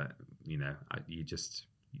you just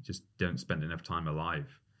don't spend enough time alive.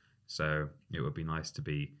 So it would be nice to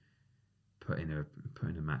be put in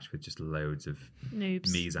a match with just loads of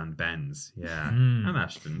noobs, me's and Bens, and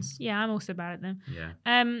Ashtons. Yeah, I'm also bad at them.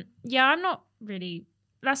 Yeah, I'm not really.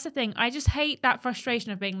 That's the thing. I just hate that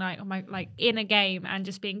frustration of being like, in a game and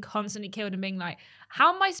just being constantly killed and being like,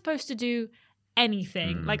 how am I supposed to do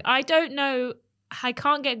anything? Like, I don't know. I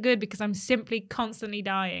can't get good because I'm simply constantly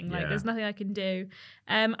dying. Like, there's nothing I can do.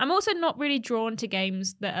 I'm also not really drawn to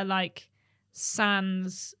games that are like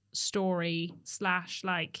sans story /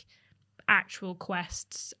 like actual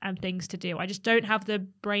quests and things to do. I just don't have the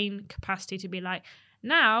brain capacity to be like,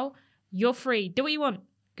 now you're free. Do what you want.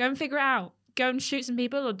 Go and figure it out. Go and shoot some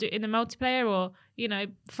people or do it in the multiplayer, or,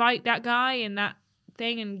 fight that guy in that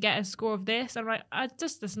thing and get a score of this. I'm like,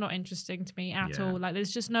 that's not interesting to me at all. Like,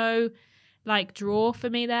 there's just no like draw for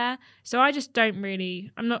me there. So I just don't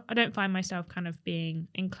I don't find myself kind of being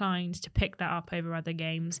inclined to pick that up over other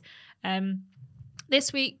games.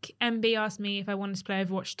 This week, MB asked me if I wanted to play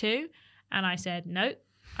Overwatch 2, and I said, no,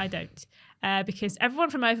 I don't. Because everyone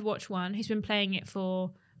from Overwatch 1 who's been playing it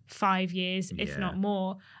for 5 years, if not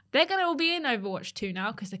more, they're going to all be in Overwatch 2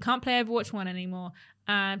 now because they can't play Overwatch 1 anymore.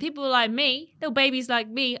 And people like me, little babies like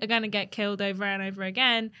me, are going to get killed over and over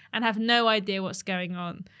again and have no idea what's going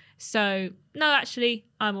on. So, no, actually,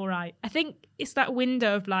 I'm all right. I think it's that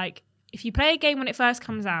window of like, if you play a game when it first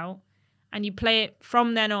comes out and you play it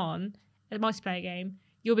from then on, a multiplayer game,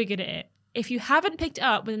 you'll be good at it. If you haven't picked it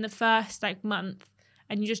up within the first like month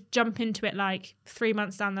and you just jump into it like 3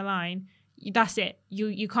 months down the line, that's it.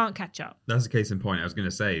 You can't catch up. That's the case in point. I was going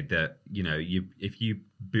to say that, if you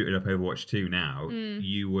booted up Overwatch 2 now,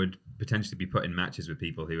 you would potentially be put in matches with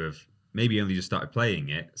people who have maybe only just started playing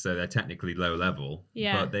it, so they're technically low level.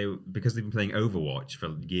 Yeah. But because they've been playing Overwatch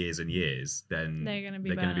for years and years, then they're going to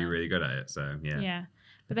be really good at it. So, yeah. Yeah.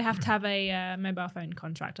 But they have to have a mobile phone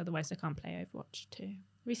contract, otherwise they can't play Overwatch 2. Have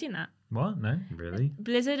you seen that? What? No. Really?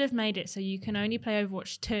 Blizzard have made it so you can only play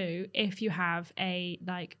Overwatch 2 if you have a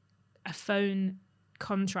phone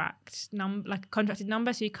contract like a contracted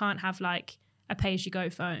number, so you can't have like a pay-as-you-go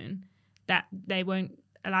phone. That they won't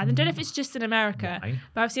allow them. I don't know if it's just in America, Why?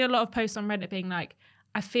 but I've seen a lot of posts on Reddit being like,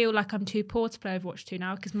 I feel like I'm too poor to play Overwatch 2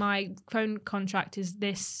 now because my phone contract is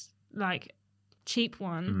this like cheap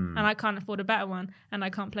one and I can't afford a better one and I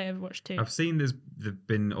can't play Overwatch 2. I've seen there's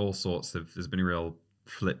been all sorts of, there's been a real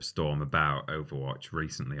flip storm about Overwatch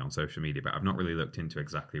recently on social media, but I've not really looked into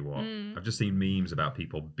exactly what. I've just seen memes about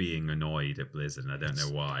people being annoyed at Blizzard and I don't know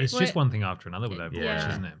why. It's just one thing after another with Overwatch,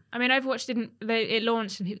 isn't it? I mean, Overwatch it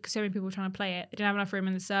launched and so many people were trying to play it. They didn't have enough room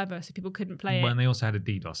in the server, so people couldn't play it. Well, and they also had a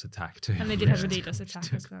DDoS attack too. And they did have a DDoS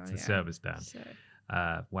attack as well. The server's down. So,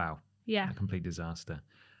 Wow. yeah. A complete disaster.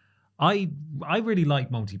 I really like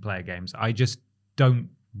multiplayer games. I just don't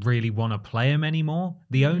really want to play them anymore.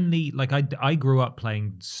 The only I grew up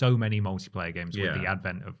playing so many multiplayer games with the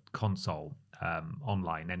advent of console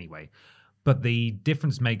online anyway. But the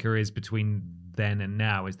difference maker is between then and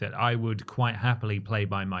now is that I would quite happily play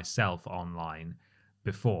by myself online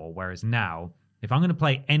before, whereas now if I'm going to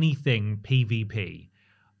play anything PvP,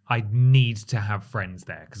 I need to have friends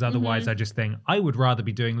there because otherwise I just think I would rather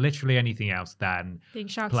be doing literally anything else than being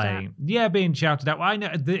shouted playing. at. Yeah, being shouted at. Well, I know.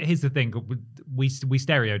 Here's the thing: we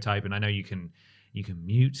stereotype, and I know you can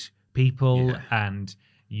mute people, and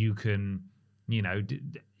you can,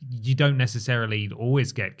 you don't necessarily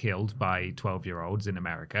always get killed by 12-year-olds in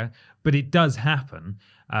America, but it does happen.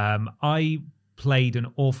 I played an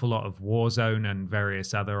awful lot of Warzone and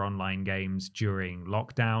various other online games during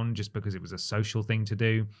lockdown just because it was a social thing to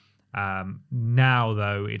do. Now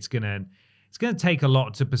though, it's gonna take a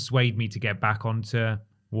lot to persuade me to get back onto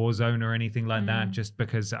Warzone or anything like that, just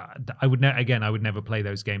because I would never play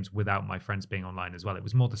those games without my friends being online as well. It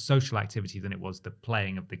was more the social activity than it was the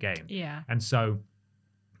playing of the game. Yeah. And so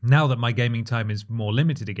now that my gaming time is more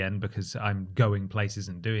limited again because I'm going places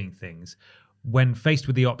and doing things, when faced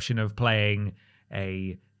with the option of playing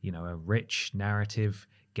a rich narrative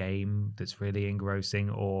game that's really engrossing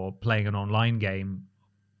or playing an online game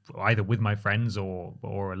either with my friends or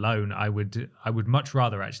alone, I would much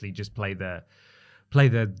rather actually just play the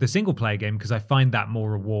single player game because I find that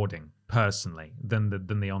more rewarding personally than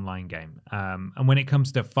the online game. And when it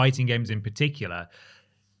comes to fighting games in particular,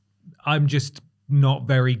 I'm just not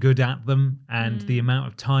very good at them, and the amount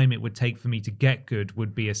of time it would take for me to get good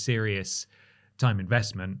would be a serious time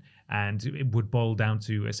investment. And it would boil down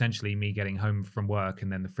to essentially me getting home from work and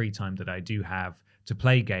then the free time that I do have to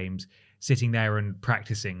play games, sitting there and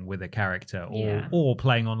practicing with a character or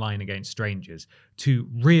playing online against strangers to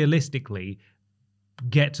realistically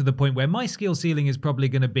get to the point where my skill ceiling is probably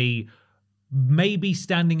going to be maybe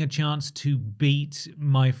standing a chance to beat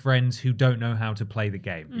my friends who don't know how to play the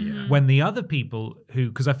game. Yeah. When the other people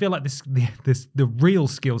because I feel like the real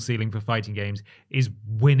skill ceiling for fighting games is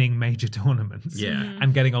winning major tournaments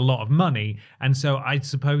and getting a lot of money. And so I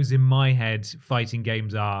suppose in my head, fighting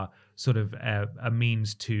games are sort of a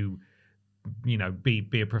means to,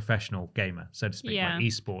 be a professional gamer, so to speak, like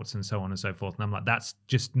esports and so on and so forth. And I'm like, that's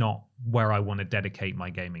just not where I want to dedicate my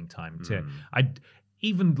gaming time to.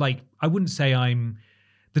 I wouldn't say I'm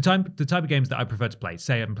the type of games that I prefer to play.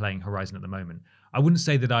 Say I'm playing Horizon at the moment. I wouldn't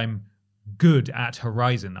say that I'm good at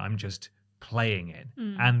Horizon. I'm just playing it.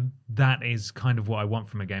 And that is kind of what I want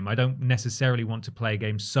from a game. I don't necessarily want to play a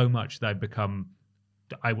game so much that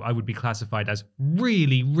I would be classified as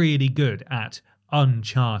really, really good at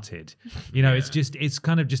Uncharted. It's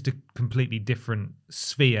kind of just a completely different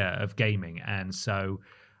sphere of gaming. And so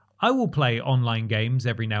I will play online games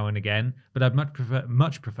every now and again, but I'd much prefer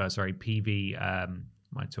PV. Am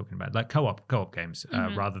I talking about like co-op games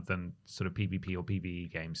rather than sort of PvP or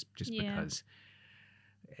PvE games? Just because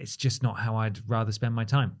it's just not how I'd rather spend my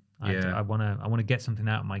time. I want to get something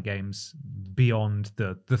out of my games beyond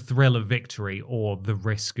the thrill of victory or the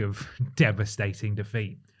risk of devastating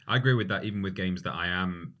defeat. I agree with that. Even with games that I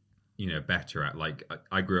am, better at. Like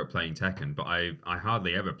I grew up playing Tekken, but I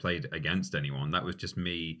hardly ever played against anyone. That was just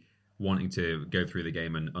me wanting to go through the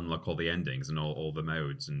game and unlock all the endings and all the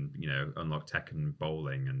modes and, unlock Tekken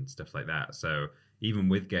bowling and stuff like that. So even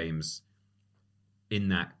with games in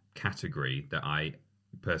that category that I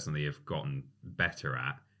personally have gotten better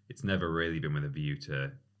at, it's never really been with a view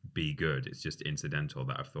to be good. It's just incidental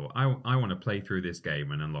that I've thought, I want to play through this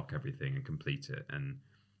game and unlock everything and complete it. And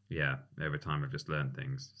yeah, over time I've just learned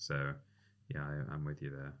things. So yeah, I'm with you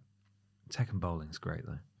there. Tekken bowling's great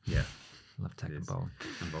though. Yeah. I love Tekken bowling.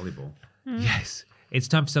 And volleyball. Yes. It's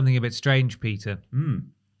time for something a bit strange, Peter.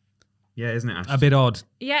 Yeah, isn't it, Ash? A bit odd.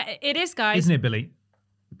 Yeah, it is, guys. Isn't it, Billy?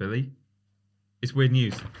 Billy? It's weird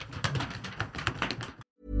news.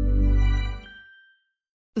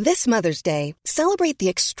 This Mother's Day, celebrate the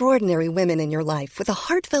extraordinary women in your life with a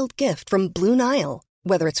heartfelt gift from Blue Nile.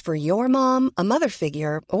 Whether it's for your mom, a mother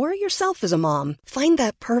figure, or yourself as a mom, find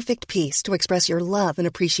that perfect piece to express your love and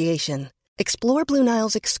appreciation. Explore Blue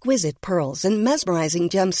Nile's exquisite pearls and mesmerizing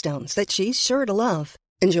gemstones that she's sure to love.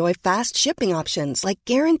 Enjoy fast shipping options like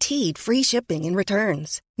guaranteed free shipping and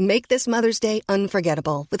returns. Make this Mother's Day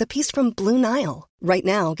unforgettable with a piece from Blue Nile. Right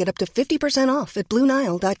now, get up to 50% off at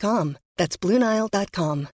BlueNile.com. That's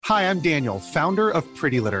BlueNile.com. Hi, I'm Daniel, founder of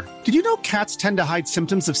Pretty Litter. Did you know cats tend to hide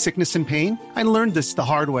symptoms of sickness and pain? I learned this the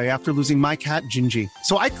hard way after losing my cat, Gingy.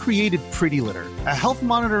 So I created Pretty Litter, a health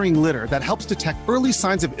monitoring litter that helps detect early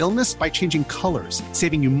signs of illness by changing colors,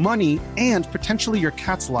 saving you money and potentially your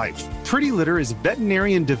cat's life. Pretty Litter is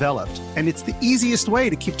veterinarian developed, and it's the easiest way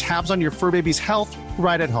to keep tabs on your fur baby's health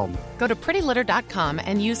right at home. Go to prettylitter.com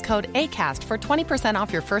and use code ACAST for 20%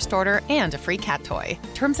 off your first order and a free cat toy.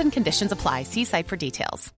 Terms and conditions apply. See site for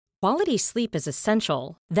details. Quality sleep is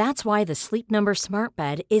essential. That's why the Sleep Number Smart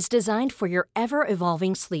Bed is designed for your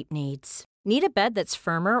ever-evolving sleep needs. Need a bed that's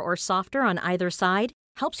firmer or softer on either side?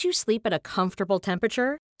 Helps you sleep at a comfortable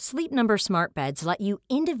temperature? Sleep Number Smart Beds let you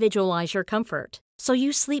individualize your comfort, so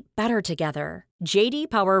you sleep better together. J.D.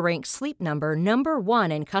 Power ranks Sleep Number number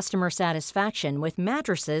 1 in customer satisfaction with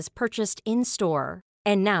mattresses purchased in-store.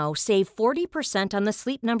 And now, save 40% on the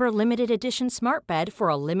Sleep Number Limited Edition Smart Bed for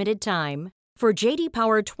a limited time. For J.D.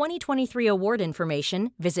 Power 2023 award information,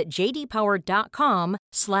 visit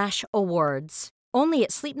jdpower.com/awards. Only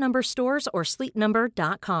at Sleep Number stores or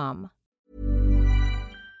sleepnumber.com.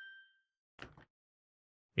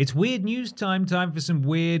 It's weird news time for some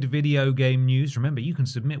weird video game news. Remember, you can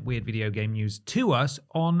submit weird video game news to us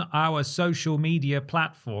on our social media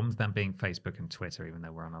platforms, that being Facebook and Twitter, even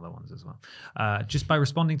though we're on other ones as well, just by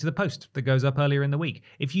responding to the post that goes up earlier in the week.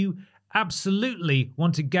 If you absolutely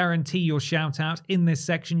want to guarantee your shout out in this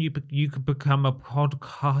section, you could become a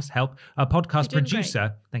podcast producer.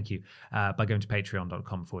 Great. Thank you. By going to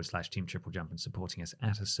patreon.com/Team Triple Jump and supporting us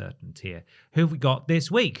at a certain tier. Who have we got this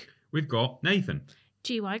week? We've got Nathan,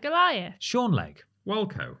 GY Goliath, Sean Legg,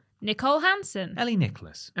 Walco, Nicole Hansen, Ellie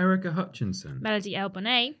Nicholas, Erica Hutchinson, Melody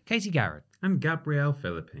Elbonet, Katie Garrett, and Gabrielle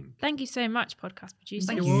Philipping. Thank you so much, podcast producers.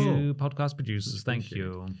 Thank you, podcast producers. Thank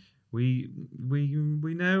you. We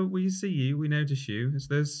know, we see you, we notice you.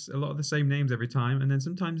 There's a lot of the same names every time, and then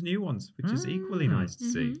sometimes new ones, which is equally nice to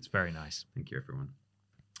see. It's very nice. Thank you, everyone.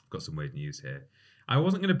 I've got some weird news here. I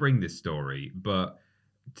wasn't going to bring this story, but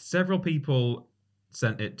several people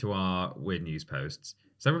sent it to our weird news posts.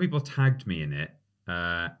 Several people tagged me in it,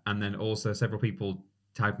 and then also several people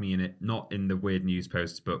tagged me in it, not in the weird news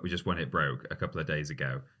posts, but just when it broke a couple of days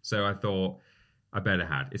ago. So I thought I better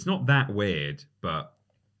had. It's not that weird, but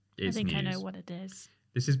it's I think news. I know what it is.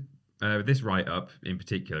 This is this write-up in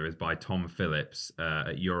particular is by Tom Phillips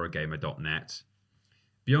at Eurogamer.net.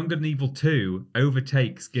 Beyond Good and Evil 2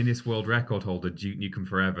 overtakes Guinness World Record holder Duke Nukem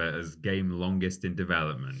Forever as game longest in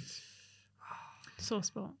development. Sore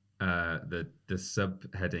spot. The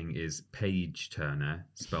subheading is Page Turner,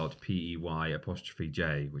 spelled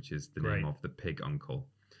PEY''J, which is the name of the pig uncle.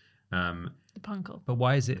 The Punkle. But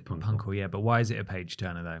why is it Punkle? Yeah, but why is it a page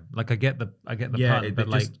turner though? Like I get the pun,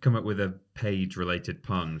 but they just come up with a page related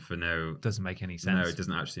pun for no. Doesn't make any sense. No, it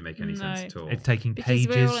doesn't actually make any sense at all. It's taking because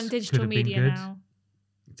pages. We're all on digital media good. now.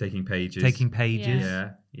 Taking pages.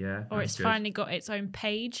 Yeah. Or it's finally got its own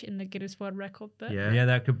page in the Guinness World Record book. Yeah,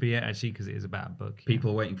 that could be it actually, because it is about a book.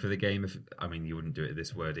 People waiting for the game. You wouldn't do it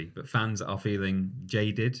this wordy, but fans are feeling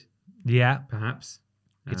jaded. Yeah, perhaps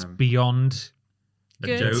it's beyond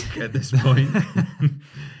a joke at this point.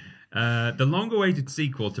 The long-awaited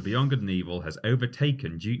sequel to Beyond Good and Evil has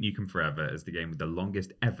overtaken Duke Nukem Forever as the game with the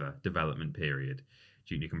longest ever development period.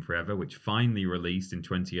 Duke Nukem Forever, which finally released in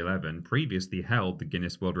 2011, previously held the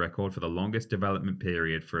Guinness World Record for the longest development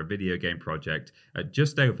period for a video game project at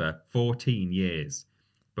just over 14 years.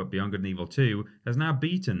 But Beyond Good and Evil 2 has now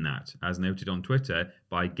beaten that, as noted on Twitter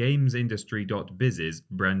by GamesIndustry.biz's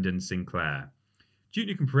Brendan Sinclair. Duke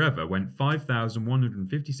Nukem Forever went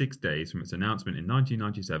 5,156 days from its announcement in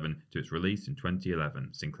 1997 to its release in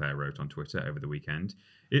 2011, Sinclair wrote on Twitter over the weekend.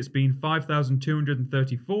 It's been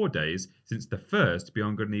 5,234 days since the first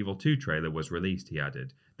Beyond Good and Evil 2 trailer was released, he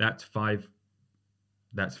added. That's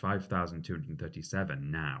That's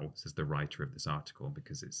 5,237 now, says the writer of this article,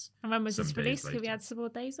 because it's. And when was some this days released? Could we later. add some more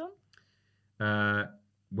days on?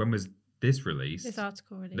 When was this released? This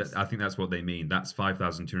article released. I think that's what they mean. That's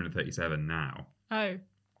 5,237 now. Oh.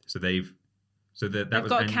 So they've They've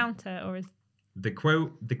got a counter, or is the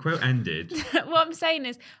quote ended. what I'm saying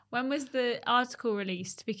is, when was the article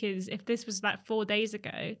released? Because if this was like 4 days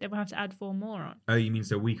ago, then we'll have to add 4 more on. Oh, you mean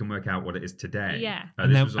so we can work out what it is today? Yeah.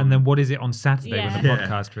 And then what is it on Saturday when the Yeah.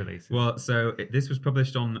 podcast releases? Well, so this was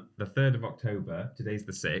published on the 3rd of October. Today's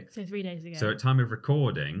the 6th. So 3 days ago. So at time of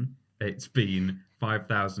recording, it's been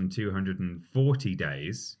 5,240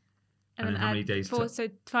 days. And then how many days? So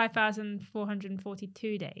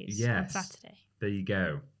 5,442 days on Saturday. There you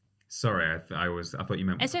go. Sorry, I thought you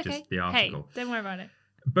meant It's okay. just the article. Hey, don't worry about it.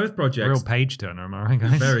 Both projects. Real page turner, am I right,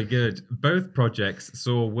 guys? Very good. Both projects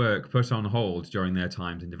saw work put on hold during their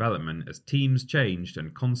times in development as teams changed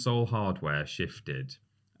and console hardware shifted.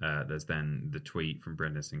 There's then the tweet from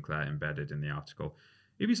Brendan Sinclair embedded in the article.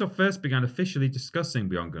 Ubisoft first began officially discussing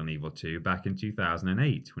Beyond Good and Evil 2 back in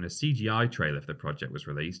 2008 when a CGI trailer for the project was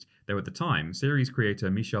released, though at the time, series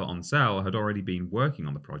creator Michel Ancel had already been working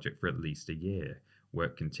on the project for at least a year.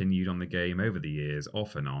 Work continued on the game over the years,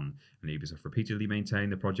 off and on, and Ubisoft repeatedly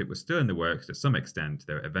maintained the project was still in the works to some extent,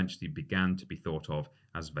 though it eventually began to be thought of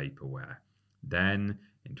as vaporware. Then,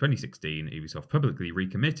 in 2016, Ubisoft publicly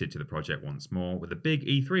recommitted to the project once more with a big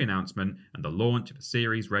E3 announcement and the launch of a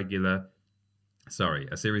series of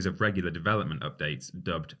regular development updates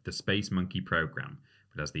dubbed the Space Monkey Program.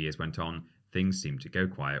 But as the years went on, things seemed to go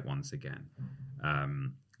quiet once again.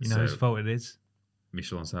 You know whose fault it is?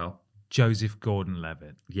 Michel Ancel. Joseph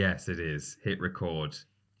Gordon-Levitt. Yes, it is. Hit record.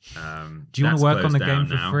 Do you want to work on the game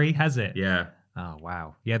for free? Has it? Yeah. Oh,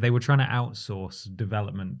 wow. Yeah, they were trying to outsource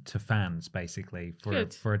development to fans, basically,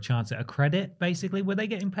 for a chance at a credit, basically. Were they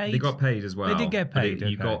getting paid? They got paid as well. They did get paid.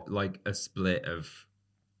 You got like a split of...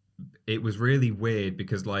 It was really weird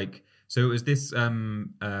because so it was this,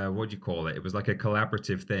 what do you call it? It was like a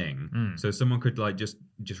collaborative thing. So someone could like just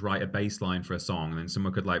write a bass line for a song and then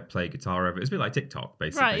someone could like play guitar over it. It's a bit like TikTok,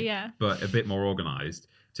 basically. Right, yeah. But a bit more organized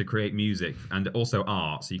to create music and also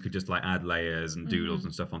art. So you could just like add layers and doodles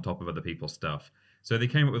and stuff on top of other people's stuff. So they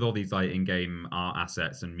came up with all these like in-game art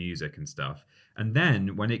assets and music and stuff. And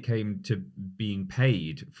then when it came to being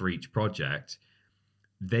paid for each project,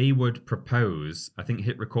 they would propose, I think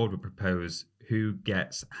Hit Record would propose who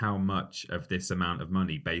gets how much of this amount of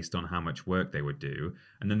money based on how much work they would do.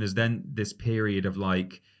 And then there's this period of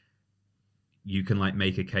like, you can like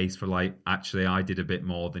make a case for like, actually I did a bit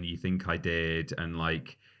more than you think I did. And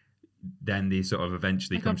like, then they sort of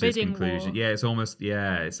eventually like come to this conclusion. War. Yeah, it's almost,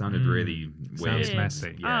 it sounded really weird. Sounds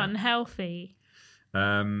messy. Yeah. Unhealthy.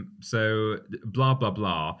 So blah, blah,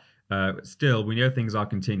 blah. Still, we know things are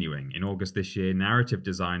continuing. In August this year, narrative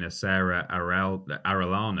designer Sarah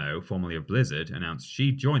Arellano, formerly of Blizzard, announced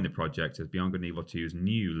she joined the project as Beyond Good and Evil 2's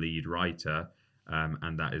new lead writer,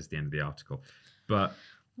 and that is the end of the article. But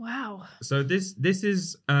wow. So this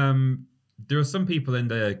is there are some people in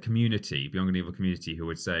the community, Beyond Good and Evil community, who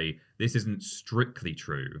would say this isn't strictly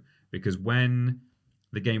true because when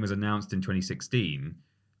the game was announced in 2016,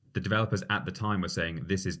 the developers at the time were saying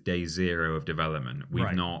this is day 0 of development.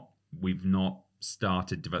 We've not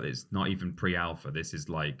started development. It's not even pre-alpha. This is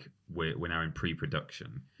like we're now in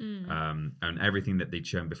pre-production, and everything that they'd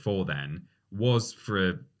shown before then was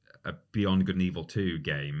for a Beyond Good and Evil 2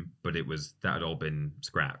 game, but that had all been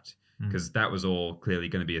scrapped because that was all clearly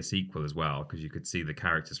going to be a sequel as well. Because you could see the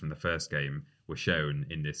characters from the first game were shown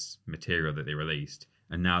in this material that they released,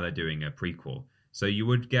 and now they're doing a prequel. So you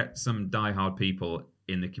would get some diehard people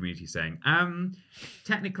in the community saying,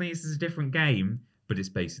 technically this is a different game. But it's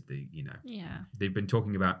basically, they've been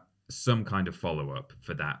talking about some kind of follow-up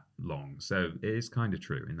for that long. So it is kind of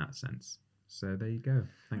true in that sense. So there you go.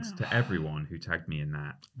 Thanks to everyone who tagged me in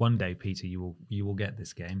that. One day, Peter, you will get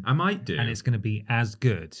this game. I might do. And it's going to be as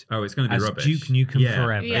good. Oh, it's going to be as rubbish. Duke Nukem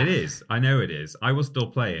Forever. Yeah. It is. I know it is. I will still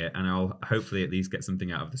play it, and I'll hopefully at least get something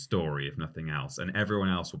out of the story, if nothing else. And everyone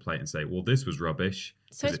else will play it and say, well, this was rubbish.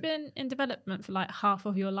 So it's been in development for like half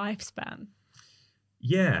of your lifespan.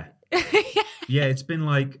 Yeah. Yeah, it's been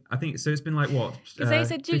like, I think, so it's been like what? Because they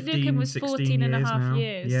said Duke Nukem was 14 and a half now.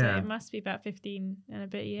 years, yeah. so it must be about 15 and a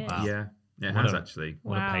bit years. Wow. Yeah, it has actually.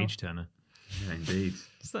 What a page turner. Yeah, indeed.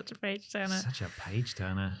 Such a page turner. Such a page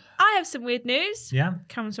turner. I have some weird news. Yeah.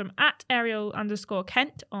 Comes from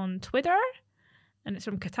 @Ariel_Kent on Twitter. And it's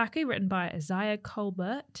from Kotaku, written by Isaiah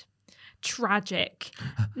Colbert. Tragic.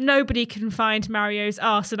 Nobody can find Mario's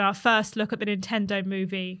arse in our first look at the Nintendo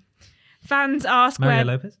movie. Fans ask Mario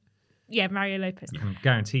Lopez? Yeah, Mario Lopez. I can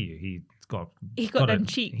guarantee you he's He got them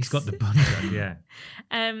cheeks. He's got the bunda, yeah.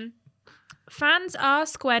 Fans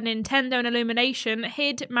ask where Nintendo and Illumination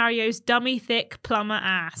hid Mario's dummy thick plumber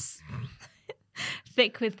ass.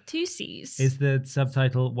 Thick with 2 C's. Is the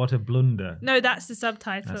subtitle "What a Blunder"? No, that's the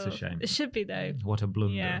subtitle. That's a shame. It should be though. What a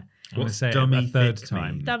blunder. Yeah. I'm going to What's say it dummy a third thick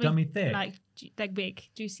time. mean? Dummy thick. Like big,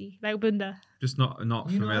 juicy, like bunda. Just not You know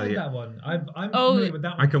familiar. that one. I'm Oh, familiar with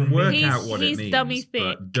that one. I can from work me. out what it he's means. dummy thick.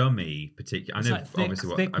 But dummy, particular. I It's know like thick, obviously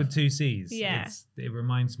what thick with 2 C's. Yeah. It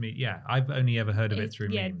reminds me. Yeah, I've only ever heard of it through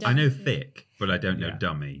Yeah, memes. I know thick, but I don't know Yeah.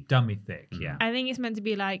 dummy. Dummy thick. Yeah. I think it's meant to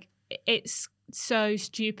be like, it's so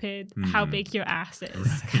stupid how big your ass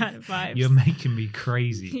is, kind of vibes. You're making me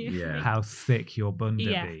crazy. Yeah. How thick your bunda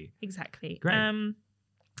Yeah, be. exactly. Great.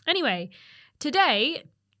 Anyway,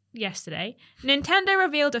 yesterday, Nintendo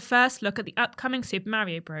revealed a first look at the upcoming Super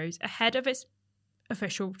Mario Bros. Ahead of its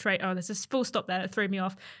official trailer. Oh, there's a full stop there that threw me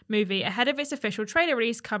off. Movie ahead of its official trailer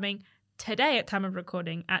release coming today at time of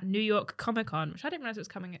recording at New York Comic Con, which I didn't realize it was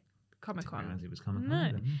coming at Comic I didn't Con. realize it was coming.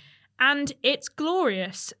 No. And it's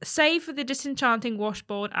glorious, save for the disenchanting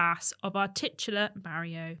washboard ass of our titular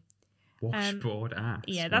Mario. Washboard ass.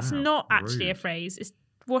 Yeah, that's Wow, not actually a rude. phrase. It's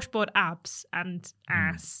washboard abs and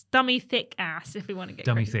ass. Dummy thick ass, if we want to get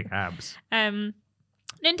Dummy crazy. thick abs.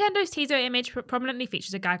 Nintendo's teaser image prominently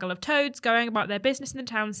features a gaggle of toads going about their business in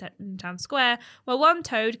the town square, while one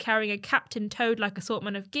toad carrying a Captain Toad-like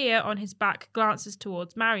assortment of gear on his back glances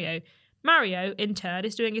towards Mario. Mario, in turn,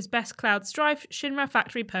 is doing his best Cloud Strife Shinra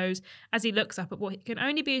factory pose as he looks up at what can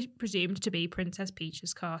only be presumed to be Princess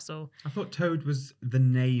Peach's castle. I thought Toad was the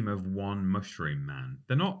name of one mushroom man.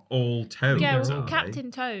 They're not all Toads. Yeah, are well, they?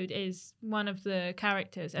 Captain Toad is one of the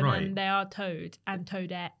characters, and Right. then they are Toad and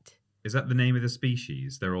Toadette. Is that the name of the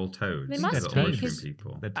species? They're all toads. They They're must all be, mushroom 'cause-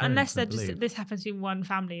 people. They're toads, Unless I they're just believe. this happens to be one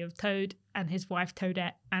family of Toad and his wife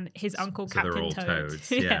Toadette and his uncle So Captain they're all Toad.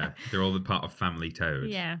 toads. Yeah. They're all the part of family Toad.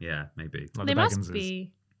 Yeah. Yeah, maybe. Like They the must Bagginses.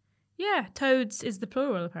 be. Yeah, Toads is the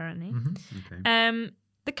plural apparently. Okay.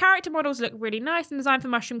 The character models look really nice and designed for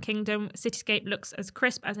Mushroom Kingdom. Cityscape looks as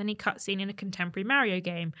crisp as any cutscene in a contemporary Mario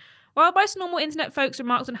game. While most normal internet folks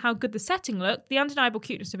remarked on how good the setting looked, the undeniable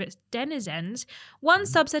cuteness of its denizens, one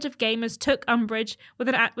subset of gamers took umbrage with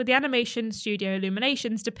the animation studio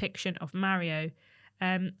Illumination's depiction of Mario.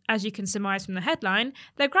 As you can surmise from the headline,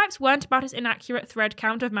 their gripes weren't about his inaccurate thread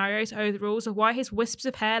count of Mario's overalls or why his wisps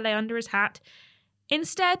of hair lay under his hat.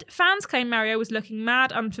 Instead, fans claim Mario was looking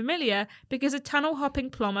mad unfamiliar because a tunnel-hopping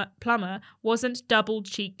plumber wasn't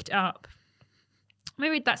double-cheeked up. Let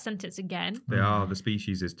me read that sentence again. They are. The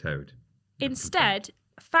species is Toad. Instead,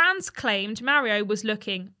 fans claimed Mario was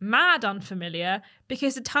looking mad unfamiliar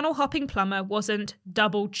because the tunnel-hopping plumber wasn't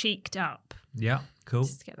double-cheeked up. Yeah, cool.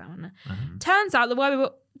 Just to get that one there. Turns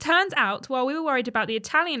out while we were worried about the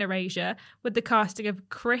Italian erasure with the casting of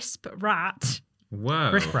Crisp Rat, Whoa.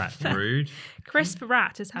 Crisp Rat. Rude. Crisp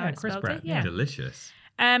Rat is how Yeah, it's Crisp spelled. Rat, Yeah. Delicious.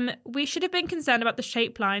 We should have been concerned about the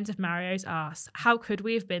shaped lines of Mario's arse. How could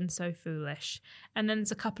we have been so foolish? And then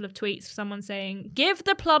there's a couple of tweets of someone saying, "Give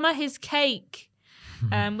the plumber his cake,"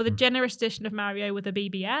 with a generous addition of Mario with a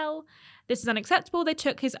BBL. "This is unacceptable. They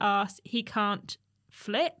took his arse. He can't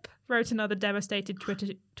flip," wrote another devastated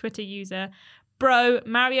Twitter user. "Bro,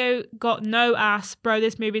 Mario got no ass. Bro,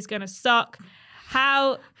 this movie's gonna suck.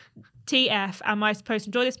 How TF am I supposed to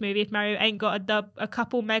enjoy this movie if Mario ain't got a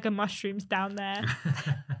couple mega mushrooms down there?"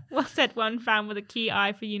 Well said, one fan with a key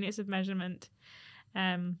eye for units of measurement.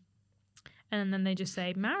 And then they just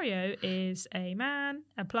say, Mario is a man,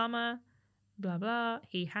 a plumber, blah, blah.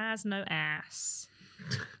 He has no ass.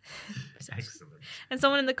 Excellent. And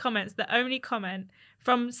someone in the comments, the only comment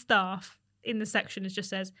from staff in the section just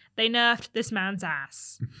says, "They nerfed this man's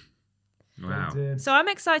ass." Wow. So I'm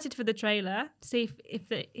excited for the trailer. See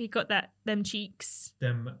if he got them cheeks.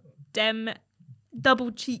 Them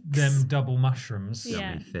double cheeks. Them double mushrooms.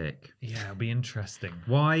 Yeah. Yummy thick. Yeah, it'll be interesting.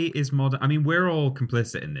 Why is modern... I mean, we're all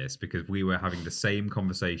complicit in this because we were having the same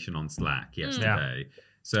conversation on Slack yesterday.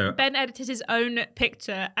 So Ben edited his own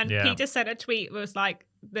picture, and Yeah. Peter sent a tweet that was like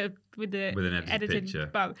with an edited picture.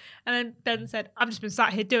 bug. And then Ben said, "I've just been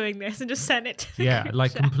sat here doing this," and just sent it to the Yeah, group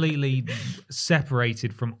like chat. completely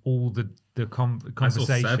separated from all the I saw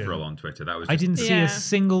conversation. several on Twitter. That was I just- didn't see Yeah. a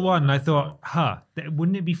single one. And I thought,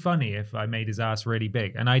 wouldn't it be funny if I made his ass really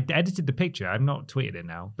big? And I edited the picture. I've not tweeted it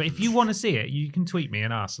now. But if you want to see it, you can tweet me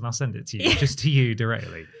and ask, and I'll send it to you, just to you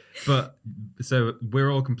directly. But so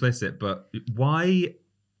we're all complicit. But why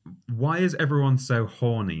is everyone so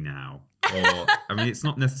horny now? Or I mean, it's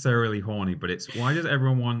not necessarily horny, but it's why does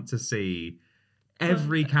everyone want to see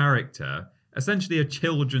every character, essentially a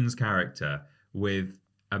children's character, with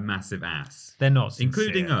a massive ass, They're not sincere.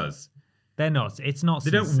 including us? They're not. It's not. They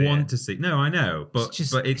sincere. don't want to see. No, I know, but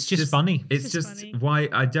it's just funny. It's just funny. why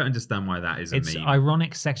I don't understand why that is a It's meme.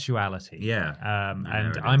 ironic sexuality. Yeah,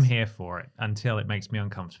 and it I'm is. here for it until it makes me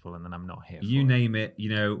uncomfortable, and then I'm not here. You for name it.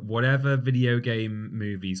 Whatever video game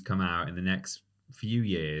movies come out in the next few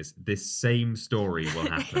years, this same story will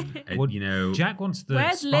happen. Well, And, Jack wants the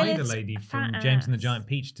Where's spider Lilith's lady from fat James and the ass? Giant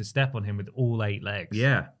Peach to step on him with all 8 legs.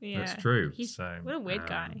 yeah, Yeah. that's true. He's So, what a weird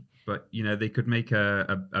guy. But they could make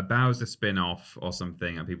a Bowser spin-off or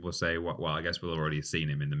something, and people will say, well, I guess we'll already have seen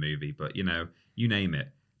him in the movie. But you name it.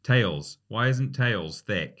 Tails. Why isn't Tails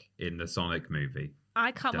thick in the Sonic movie?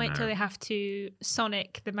 I can't Don't wait till know. they have to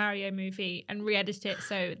Sonic the Mario movie and re-edit it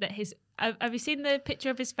so that his. Have you seen the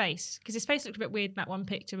picture of his face? Because his face looked a bit weird in that one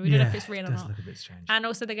picture. But we don't know if it's real it or does not. look a bit strange. And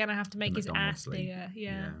also, they're gonna have to make his McDonald's ass league. bigger.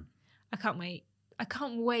 Yeah. I can't wait. I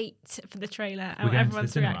can't wait for the trailer We're and going to the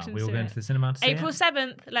everyone's cinema. reactions We all to going it. to the cinema to see April it?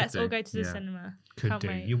 7th. Let's Could all do, go to the yeah. cinema. Could Can't do.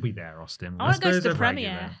 wait. You'll be there, Austin. I wanna go to suppose the they're premiere.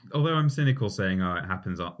 regular. Although I'm cynical saying, it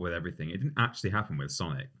happens with everything. It didn't actually happen with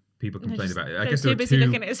Sonic. People complained just- about it. they I were guess too they were busy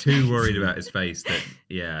looking at his too face. worried about his face that,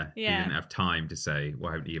 he Yeah. didn't have time to say,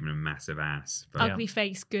 well, even a massive ass. But Ugly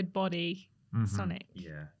face, good body, Sonic.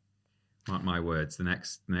 yeah, mark my words, the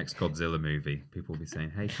next Godzilla movie, people will be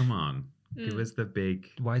saying, hey, come on, give us the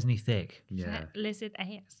big, Why isn't he thick? yeah. Fat lizard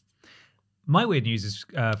ass. My weird news is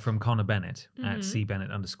from Connor Bennett at Mm-hmm.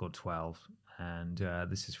 cbennett_12. And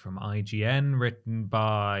this is from IGN, written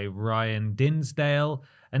by Ryan Dinsdale.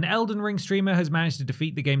 An Elden Ring streamer has managed to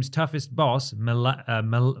defeat the game's toughest boss, Millennia.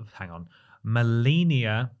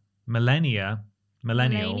 Melania?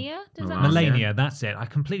 Does that Melania, that's it. I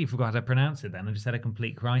completely forgot how to pronounce it then. I just had a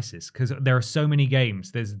complete crisis because there are so many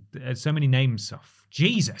games. There's so many names. Oh,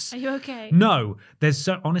 Jesus. Are you okay? No,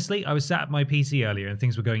 honestly, I was sat at my PC earlier and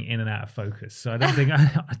things were going in and out of focus. So I don't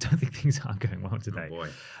think things are going well today. Oh,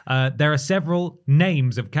 boy. There are several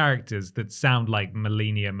names of characters that sound like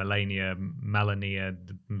Melania, Melania,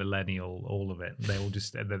 Millennial, all of it.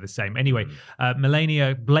 They're the same. Anyway,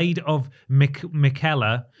 Melania, Blade of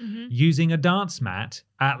Miquella, using a dance mat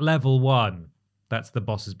at level 1. That's the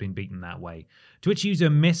boss has been beaten that way. Twitch user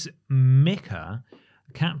Miss Mika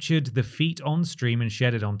captured the feat on stream and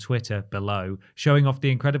shared it on Twitter below, showing off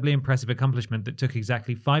the incredibly impressive accomplishment that took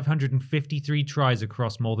exactly 553 tries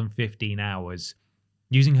across more than 15 hours.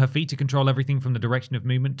 Using her feet to control everything from the direction of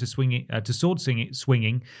movement to swinging, to sword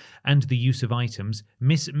swinging, and the use of items,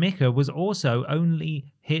 Miss Mika was also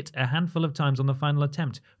only hit a handful of times on the final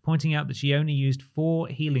attempt, pointing out that she only used 4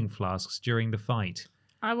 healing flasks during the fight.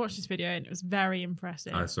 I watched this video and it was very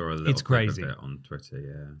impressive. I saw a little It's clip crazy. of it on Twitter,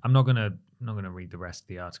 yeah. I'm not gonna read the rest of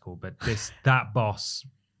the article, but that boss,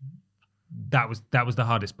 that was the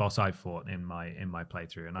hardest boss I fought in my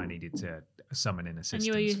playthrough, and I needed to summon in assistance. and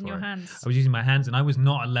you were using for your it. hands. I was using my hands, and I was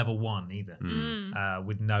not at level 1 either, Mm.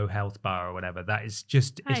 with no health bar or whatever. That is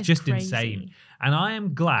just That it's is just crazy. insane. And I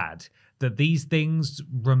am glad that these things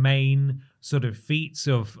remain sort of feats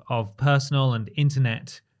of personal and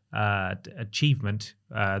internet achievement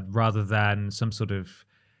rather than some sort of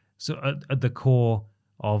at the core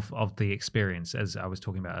of the experience, as I was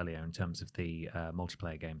talking about earlier in terms of the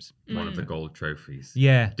multiplayer games. One of the gold trophies.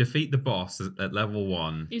 Yeah. Defeat the boss at level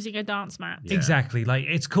 1. Using a dance mat. Yeah. Exactly. Like,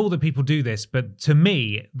 it's cool that people do this, but to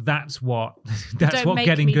me, that's what Don't make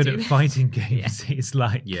getting me good do at this. fighting games is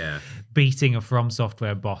like. Yeah. Beating a From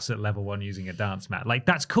Software boss at level 1 using a dance mat. Like,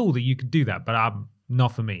 that's cool that you could do that, but not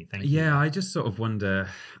for me. Thank you. Yeah, I just sort of wonder,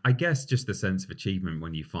 I guess just the sense of achievement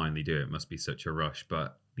when you finally do it must be such a rush,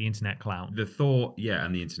 but The internet clout. the thought,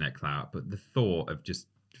 and the internet clout, but the thought of just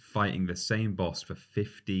fighting the same boss for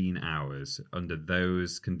 15 hours under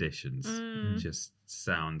those conditions just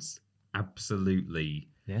sounds absolutely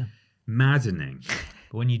maddening.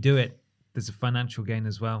 But when you do it, there's a financial gain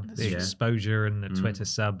as well. The true. exposure and the Twitter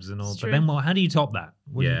subs and all. That's But true. then how do you top that?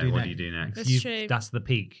 What do you do next? That's true. That's the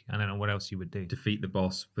peak. I don't know what else you would do. Defeat the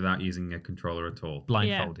boss without using a controller at all.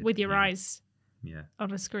 Blindfolded. With your eyes Yeah.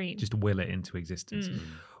 on a screen. Just will it into existence.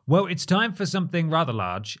 Well, it's time for something rather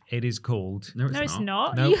large. It is called... No, No, it's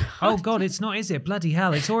not. No. Oh, God, it's not, is it? Bloody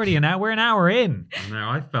hell. It's already an hour. We're an hour in. No,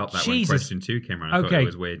 I felt that Jesus. when question 2 came around. I thought Okay. it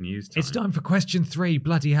was weird news time. It's time for question 3.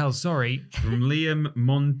 Bloody hell. Sorry. From Liam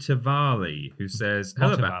Montevali, who says...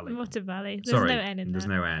 Hello, Bap. Montevali. Water Valley. There's Sorry, no N in there's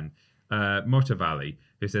there. no N. Montevali,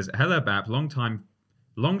 who says, Hello, Bap. Long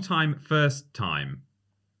time, first time.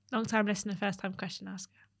 Long time listener, first time question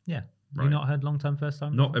asker. Yeah. Right. You not heard long time, first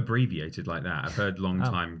time? Not abbreviated like that. I've heard long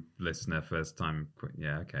Oh. time listener, first time.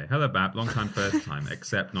 Yeah, okay. Hello, Bap. Long time, first time,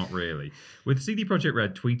 except not really. With CD Projekt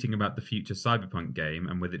Red tweeting about the future Cyberpunk game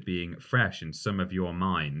and with it being fresh in some of your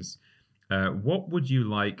minds, what would you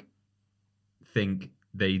think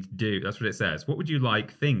they'd do? That's what it says. What would you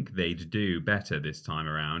think they'd do better this time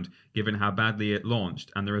around, given how badly it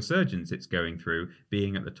launched and the resurgence it's going through,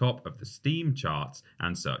 being at the top of the Steam charts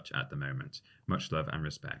and such at the moment? Much love and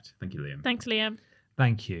respect. Thank you, Liam. Thanks, Liam.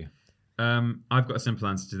 Thank you. I've got a simple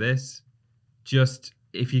answer to this. Just,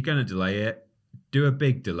 if you're going to delay it, do a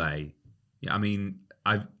big delay. Yeah, I mean,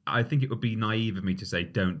 I think it would be naive of me to say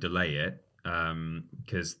don't delay it,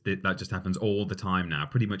 because that just happens all the time now.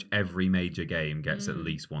 Pretty much every major game gets at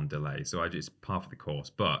least one delay, so it's par for the course.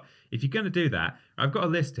 But if you're going to do that, I've got a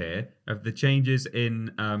list here of the changes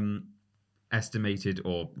in estimated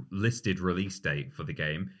or listed release date for the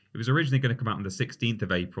game. It was originally going to come out on the 16th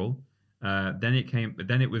of April. Then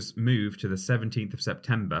it was moved to the 17th of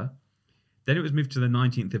September. Then it was moved to the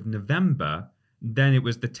 19th of November. Then it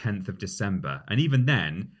was the 10th of December. And even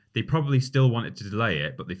then, they probably still wanted to delay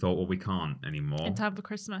it, but they thought, well, we can't anymore. In time for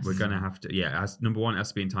Christmas. We're going to have to, number one, it has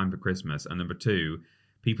to be in time for Christmas. And number two,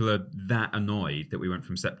 people are that annoyed that we went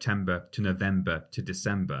from September to November to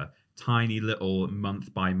December, tiny little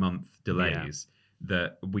month-by-month delays,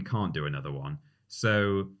 that we can't do another one.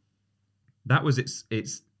 So that was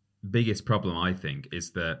its biggest problem, I think,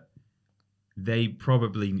 is that they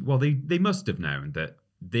probably, they must have known that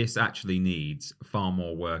this actually needs far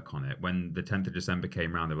more work on it. When the 10th of December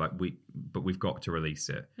came around, they're like, but we've got to release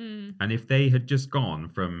it. And if they had just gone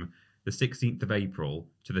from the 16th of April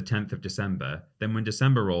to the 10th of December, then when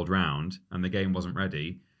December rolled round and the game wasn't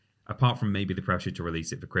ready, apart from maybe the pressure to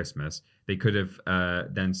release it for Christmas, they could have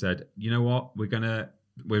then said, you know what,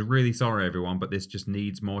 we're really sorry, everyone, but this just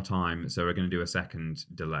needs more time, so we're going to do a second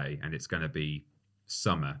delay, and it's going to be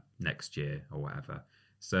summer next year or whatever.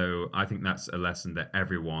 So I think that's a lesson that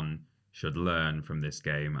everyone should learn from this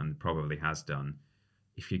game, and probably has done.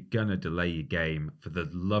 If you're going to delay your game, for the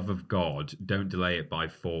love of God, don't delay it by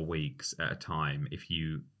 4 weeks at a time. If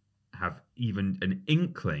you have even an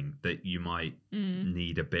inkling that you might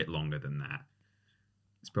need a bit longer than that,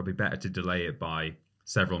 it's probably better to delay it by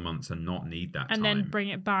several months and not need that and time. then bring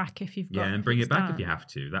it back if you've got and bring it back if you have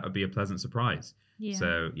to. That would be a pleasant surprise. Yeah.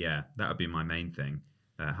 So that would be my main thing,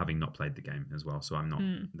 having not played the game as well, so I'm not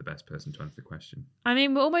the best person to answer the question. I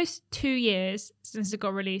mean, we're almost 2 years since it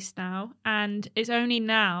got released now, and it's only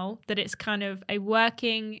now that it's kind of a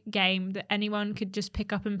working game that anyone could just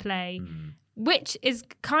pick up and play, which is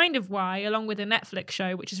kind of why, along with the Netflix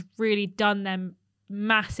show, which has really done them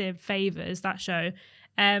massive favours, that show,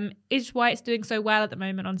 is why it's doing so well at the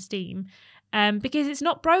moment on Steam, because it's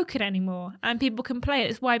not broken anymore and people can play it.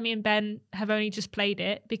 It's why me and Ben have only just played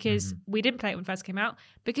it, because we didn't play it when it first came out,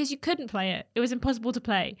 because you couldn't play it. It was impossible to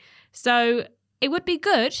play. So it would be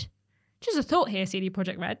good, just a thought here, CD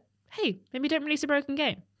Projekt Red, hey, maybe don't release a broken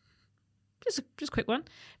game. Just a quick one,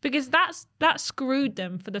 because that screwed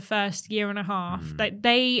them for the first year and a half. Like,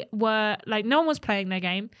 they were like, no one was playing their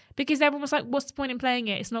game because everyone was like, what's the point in playing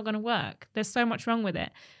it? It's not going to work. There's so much wrong with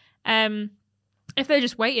it. If they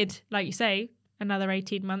just waited, like you say, another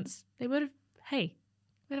 18 months, they would have had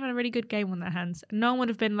a really good game on their hands. No one would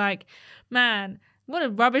have been like, man, what a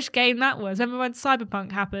rubbish game that was. Remember when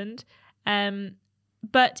Cyberpunk happened?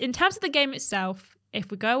 But in terms of the game itself, if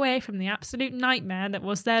we go away from the absolute nightmare that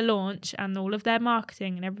was their launch and all of their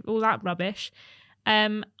marketing and all that rubbish,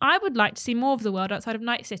 I would like to see more of the world outside of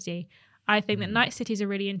Night City. I think that Night City is a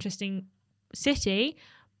really interesting city,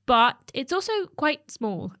 but it's also quite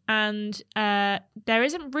small, and there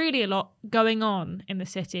isn't really a lot going on in the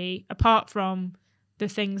city apart from the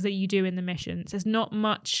things that you do in the missions. There's not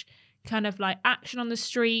much kind of like action on the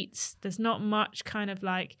streets. There's not much kind of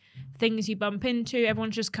like things you bump into.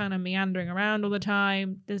 Everyone's just kind of meandering around all the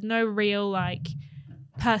time. There's no real like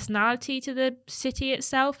personality to the city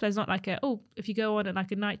itself. There's not like if you go on at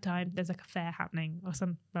like a nighttime, there's like a fair happening or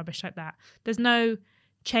some rubbish like that. There's no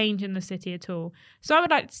change in the city at all. So I would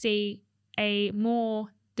like to see a more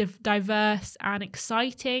diverse and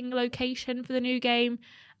exciting location for the new game.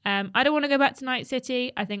 I don't want to go back to Night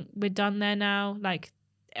City. I think we're done there now. Like,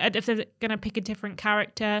 if they're going to pick a different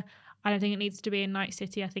character, I don't think it needs to be in Night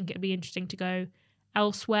City. I think it'd be interesting to go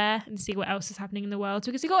elsewhere and see what else is happening in the world,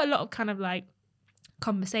 because you got a lot of kind of like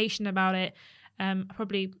conversation about it.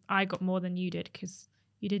 Probably I got more than you did because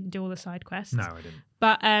you didn't do all the side quests. No, I didn't.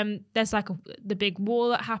 But there's like the big war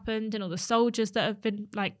that happened and all the soldiers that have been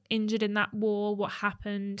like injured in that war. What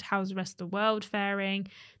happened? How's the rest of the world faring?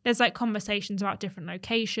 There's like conversations about different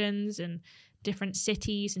locations and different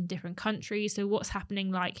cities and different countries. So what's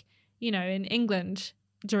happening, like, you know, in England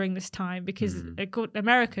during this time, because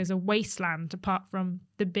America is a wasteland apart from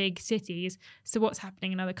the big cities. So what's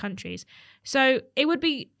happening in other countries? So it would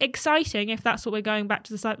be exciting if that's what we're going back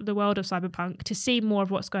to the world of Cyberpunk, to see more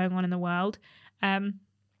of what's going on in the world.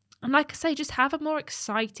 And like I say, just have a more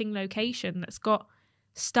exciting location that's got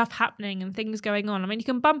stuff happening and things going on. I mean, you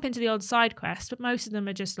can bump into the odd side quest, but most of them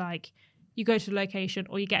are just like, you go to a location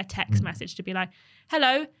or you get a text message to be like,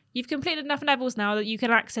 hello, you've completed enough levels now that you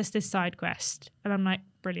can access this side quest. And I'm like,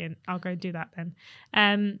 brilliant, I'll go do that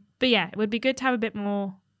then. But yeah, it would be good to have a bit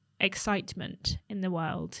more excitement in the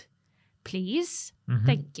world. Please.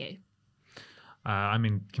 Thank you. I'm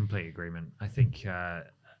in complete agreement. I think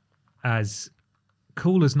as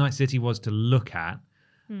cool as Night City was to look at,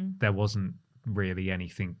 there wasn't really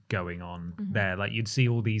anything going on there. Like, you'd see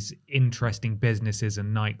all these interesting businesses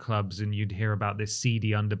and nightclubs, and you'd hear about this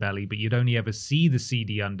seedy underbelly, but you'd only ever see the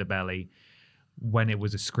seedy underbelly when it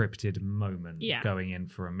was a scripted moment going in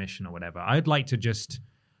for a mission or whatever. I'd like to just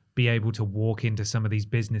be able to walk into some of these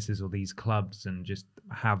businesses or these clubs and just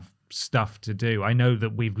have stuff to do. I know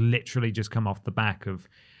that we've literally just come off the back of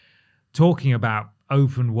talking about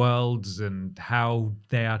open worlds and how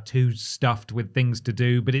they are too stuffed with things to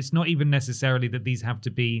do, but it's not even necessarily that these have to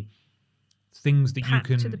be things that Packed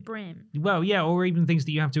you can to the brim. Well, yeah, or even things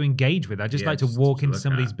that you have to engage with. I just like to walk into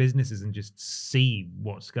some of these businesses and just see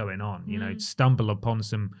what's going on, you know, stumble upon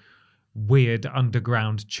some weird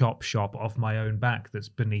underground chop shop off my own back that's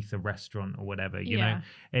beneath a restaurant or whatever, you know.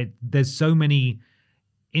 There's so many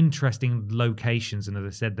interesting locations, and as I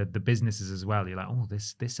said, the businesses as well. You're like, oh,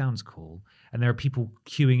 this sounds cool, and there are people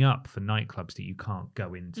queuing up for nightclubs that you can't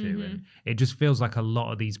go into, and it just feels like a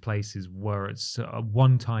lot of these places were at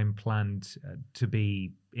one time planned to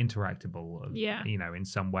be interactable, you know, in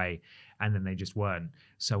some way, and then they just weren't.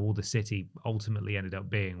 So all the city ultimately ended up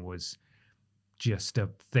being was just a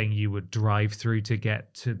thing you would drive through to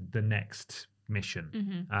get to the next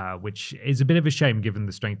mission, which is a bit of a shame given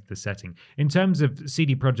the strength of the setting. In terms of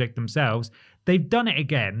CD Projekt themselves, they've done it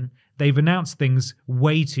again. They've announced things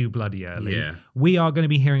way too bloody early. Yeah. We are going to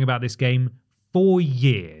be hearing about this game for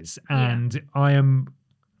years, and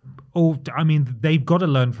they've got to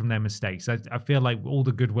learn from their mistakes. I feel like all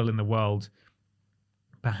the goodwill in the world,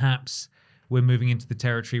 perhaps we're moving into the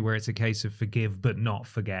territory where it's a case of forgive but not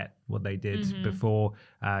forget what they did before.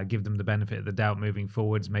 Give them the benefit of the doubt moving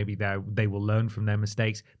forwards. Maybe they will learn from their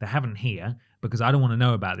mistakes. They haven't here, because I don't want to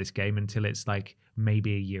know about this game until it's like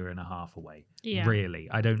maybe a year and a half away. Yeah. Really,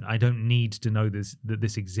 I don't need to know that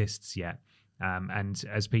this exists yet. And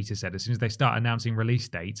as Peter said, as soon as they start announcing release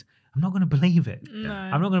dates, I'm not going to believe it. No.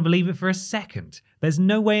 I'm not going to believe it for a second. There's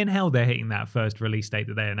no way in hell they're hitting that first release date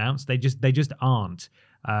that they announced. They just aren't.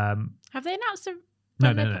 Have they announced a...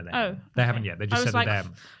 No. Oh, they haven't yet. They just said like, that they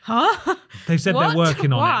haven't. Huh? They've said What? they're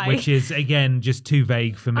working on Why? it, which is, again, just too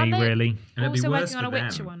vague for me, really. And it'd be Also worse working on a for them.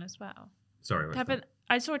 Witcher one as well. Sorry. what's that?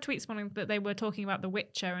 I saw a tweet this morning that they were talking about The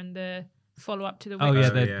Witcher and the follow-up to The Oh,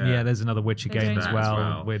 Witcher. yeah, there's another Witcher They're game doing as that well. as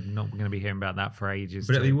well. We're not going to be hearing about that for ages.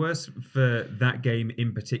 But it'd be worse for that game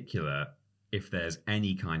in particular if there's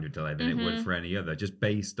any kind of delay than it would for any other, just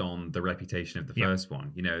based on the reputation of the first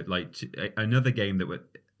one. You know, like another game that was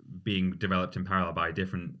being developed in parallel by a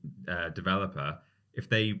different developer, if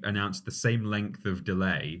they announced the same length of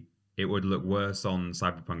delay, it would look worse on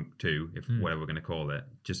Cyberpunk 2, if whatever we're going to call it,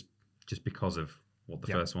 just because of what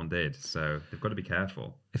the first one did. So they've got to be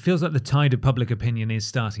careful. It feels like the tide of public opinion is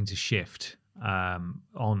starting to shift on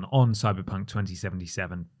Cyberpunk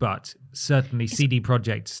 2077, but certainly CD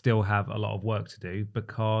Projekt still have a lot of work to do,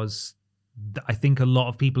 because I think a lot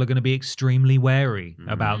of people are going to be extremely wary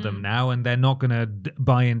about them now, and they're not going to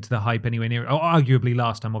buy into the hype anywhere near. Or arguably,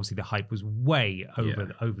 last time, obviously, the hype was way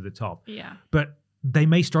over the top. Yeah. But they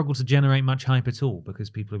may struggle to generate much hype at all, because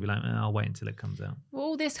people will be like, I'll wait until it comes out. Well,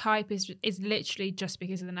 all this hype is literally just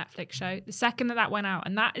because of the Netflix show. The second that went out,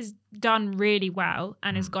 and that is done really well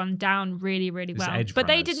and has gone down really, really well. Edge But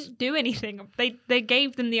they Runners. didn't do anything. They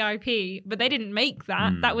gave them the IP, but they didn't make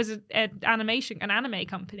that. That was an anime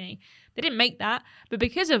company. They didn't make that, but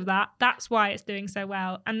because of that, that's why it's doing so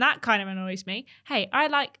well, and that kind of annoys me. Hey, I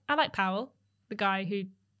like Powell, the guy who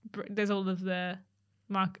does all of the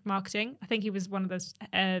marketing. I think he was one of those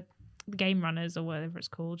game runners or whatever it's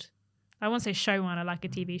called. I won't say showrunner like a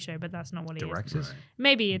TV show, but that's not what he Directors? is.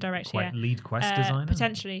 Maybe a director, yeah. Lead quest designer?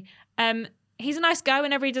 Potentially. He's a nice guy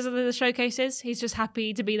whenever he does the showcases. He's just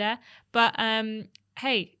happy to be there. But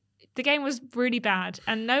hey, the game was really bad,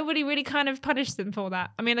 and nobody really kind of punished them for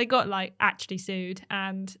that. I mean, they got like actually sued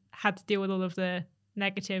and had to deal with all of the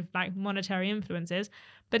negative like monetary influences.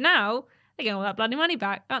 But now they're getting all that bloody money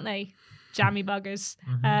back, aren't they? Jammy buggers.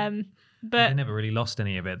 But they never really lost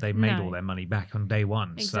any of it. They made No. all their money back on day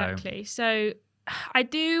one. exactly. So I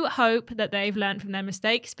do hope that they've learned from their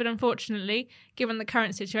mistakes, but unfortunately, given the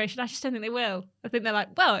current situation, I just don't think they will. I think they're like,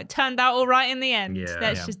 well, it turned out all right in the end. Yeah.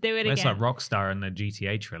 Let's just do it It's again. like Rockstar and the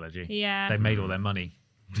GTA trilogy. Yeah. They made all their money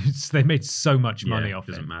They made so much money off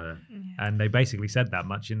it. Doesn't matter. And they basically said that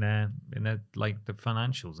much in their like the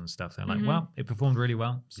financials and stuff. They're like, well, it performed really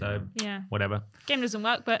well, so whatever. Game doesn't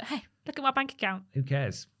work, but hey, look at my bank account. Who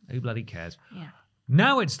cares? Who bloody cares? Yeah.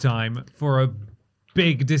 Now it's time for a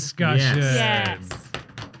big discussion. Yes.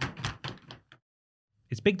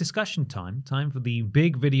 It's big discussion time. Time for the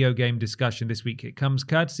big video game discussion this week. It comes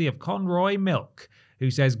courtesy of Conroy Milk,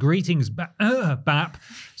 who says, greetings, BAP.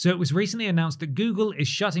 So it was recently announced that Google is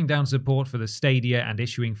shutting down support for the Stadia and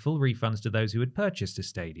issuing full refunds to those who had purchased a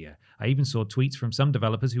Stadia. I even saw tweets from some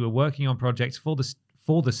developers who were working on projects for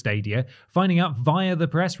the Stadia, finding out via the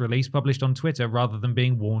press release published on Twitter rather than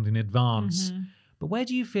being warned in advance. But where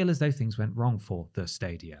do you feel as though things went wrong for the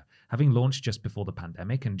Stadia? Having launched just before the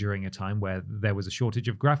pandemic and during a time where there was a shortage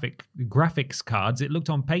of graphics cards, it looked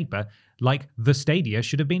on paper like the Stadia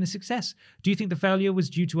should have been a success. Do you think the failure was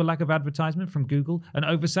due to a lack of advertisement from Google, an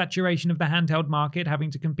oversaturation of the handheld market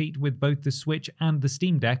having to compete with both the Switch and the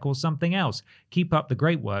Steam Deck, or something else? Keep up the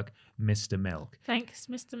great work, Mr. Milk. Thanks,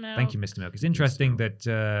 Mr. Milk. Thank you, Mr. Milk. It's interesting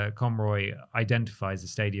that Conroy identifies the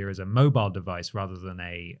Stadia as a mobile device rather than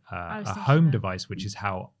a home device, which is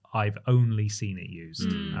how I've only seen it used.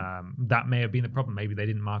 That may have been the problem. Maybe they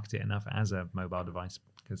didn't market it enough as a mobile device.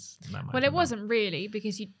 Well, it wasn't really,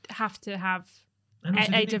 because you have to have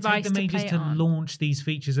a device to play it on. Launch these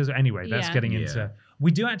features as anyway. That's getting into.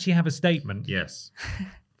 We do actually have a statement. Yes.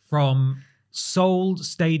 From Sold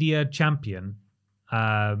Stadia champion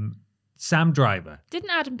Sam Driver.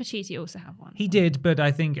 Didn't Adam Pacitti also have one? He did, but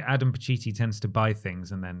I think Adam Pacitti tends to buy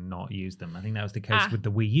things and then not use them. I think that was the case with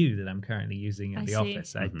the Wii U that I'm currently using at the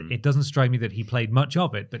office. It doesn't strike me that he played much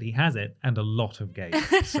of it, but he has it and a lot of games.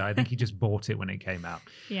 So I think he just bought it when it came out.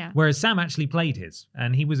 Yeah. Whereas Sam actually played his,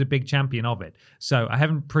 and he was a big champion of it. So I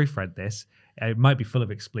haven't proofread this. It might be full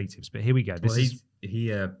of expletives, but here we go.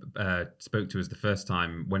 He spoke to us the first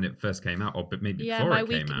time when it first came out, but maybe before it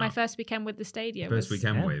came out. My first weekend with the Stadia.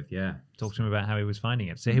 Talked to him about how he was finding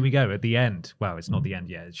it. So here we go. At the end, well, it's not the end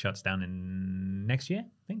yet. It shuts down in next year,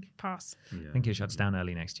 I think. Pass. Yeah. I think it shuts down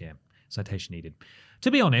early next year. Citation needed.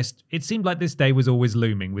 To be honest, it seemed like this day was always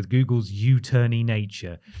looming with Google's U-turny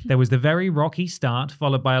nature. There was the very rocky start,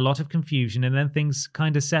 followed by a lot of confusion, and then things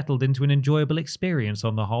kind of settled into an enjoyable experience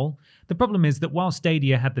on the whole. The problem is that while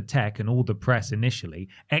Stadia had the tech and all the press initially,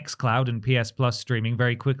 xCloud and PS Plus streaming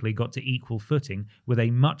very quickly got to equal footing with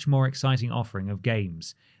a much more exciting offering of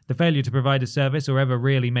games. The failure to provide a service or ever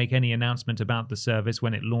really make any announcement about the service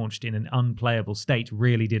when it launched in an unplayable state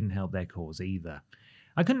really didn't help their cause either.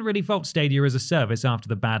 I couldn't really fault Stadia as a service after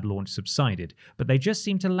the bad launch subsided, but they just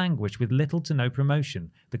seemed to languish with little to no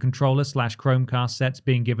promotion. The controller/Chromecast sets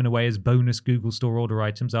being given away as bonus Google Store order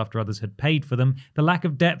items after others had paid for them, the lack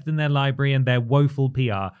of depth in their library, and their woeful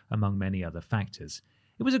PR, among many other factors.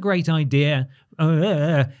 It was a great idea.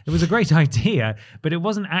 But it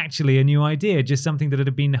wasn't actually a new idea, just something that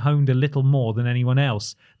had been honed a little more than anyone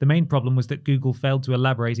else. The main problem was that Google failed to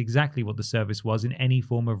elaborate exactly what the service was in any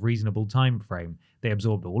form of reasonable time frame. They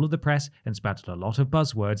absorbed all of the press and spattered a lot of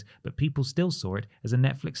buzzwords, but people still saw it as a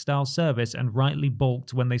Netflix-style service and rightly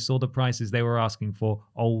balked when they saw the prices they were asking for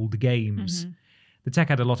old games. The tech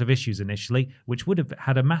had a lot of issues initially, which would have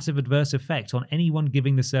had a massive adverse effect on anyone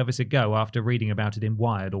giving the service a go after reading about it in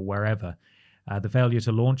Wired or wherever. The failure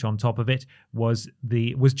to launch on top of it was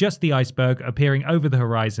just the iceberg appearing over the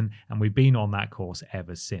horizon, and we've been on that course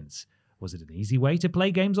ever since. Was it an easy way to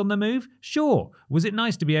play games on the move? Sure. Was it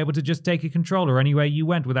nice to be able to just take a controller anywhere you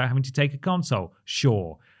went without having to take a console?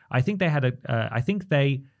 Sure. I think had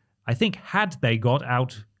they got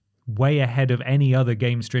out way ahead of any other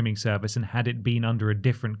game streaming service, and had it been under a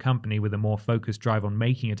different company with a more focused drive on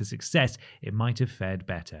making it a success, it might have fared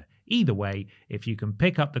better. Either way, if you can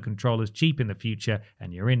pick up the controllers cheap in the future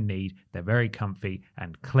and you're in need, they're very comfy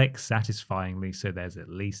and click satisfyingly, so there's at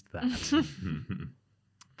least that.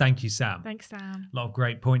 Thank you, Sam. Thanks, Sam. A lot of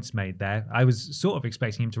great points made there. I was sort of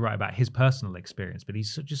expecting him to write about his personal experience, but he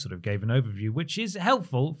just sort of gave an overview, which is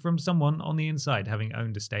helpful from someone on the inside, having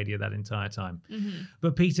owned a Stadia that entire time.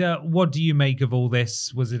 But Peter, what do you make of all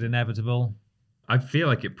this? Was it inevitable? I feel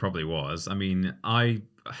like it probably was. I mean, I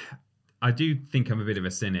do think I'm a bit of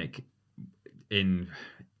a cynic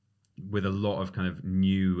with a lot of kind of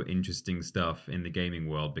new, interesting stuff in the gaming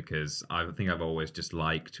world, because I think I've always just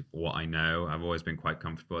liked what I know. I've always been quite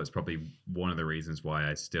comfortable. It's probably one of the reasons why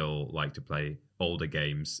I still like to play older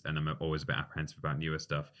games, and I'm always a bit apprehensive about newer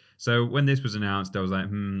stuff. So when this was announced, I was like,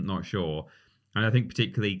 not sure. And I think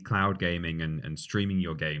particularly cloud gaming and streaming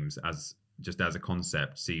your games as a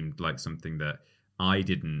concept seemed like something that I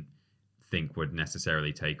didn't think would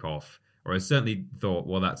necessarily take off. or I certainly thought,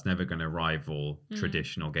 well, that's never going to rival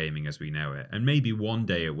traditional gaming as we know it. And maybe one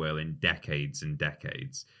day it will in decades and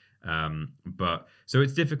decades. But so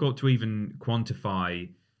it's difficult to even quantify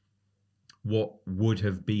what would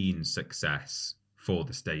have been success for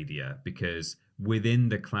the Stadia, because within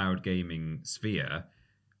the cloud gaming sphere,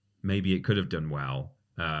 maybe it could have done well.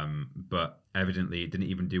 But evidently it didn't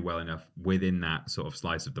even do well enough within that sort of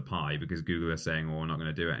slice of the pie, because Google are saying, well, we're not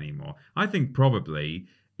going to do it anymore. I think probably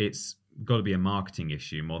it's got to be a marketing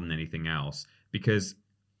issue more than anything else, because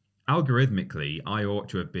algorithmically I ought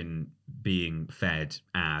to have been being fed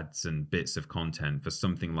ads and bits of content for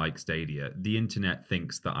something like Stadia. The internet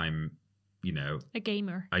thinks that I'm, a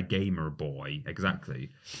gamer boy. Exactly.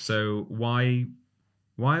 So why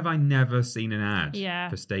have I never seen an ad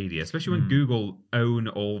for Stadia, especially when Google own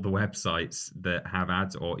all the websites that have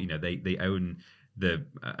ads, or they own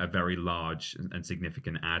a very large and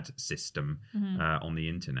significant ad system on the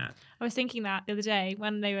internet. I was thinking that the other day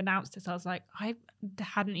when they announced this, I was like, I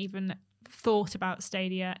hadn't even thought about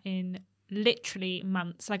Stadia in literally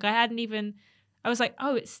months. Like I was like,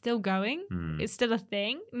 oh, it's still going. It's still a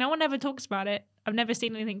thing. No one ever talks about it. I've never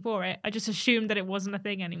seen anything for it. I just assumed that it wasn't a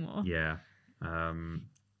thing anymore. Yeah.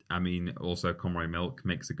 I mean, also Conroy Milk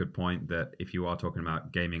makes a good point that if you are talking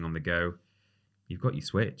about gaming on the go, you've got your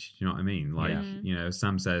Switch. Do you know what I mean? Like,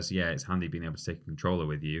 Sam says, yeah, it's handy being able to take a controller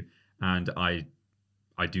with you. And I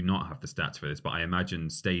do not have the stats for this, but I imagine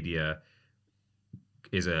Stadia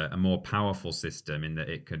is a more powerful system in that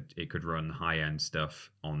it could run high-end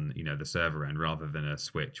stuff on, the server end rather than a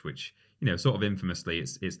Switch, which, sort of infamously,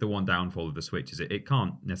 it's the one downfall of the Switch is it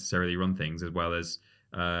can't necessarily run things as well as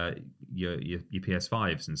your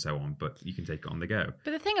PS5s and so on, but you can take it on the go.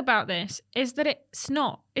 But the thing about this is that it's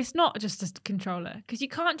not just a controller, because you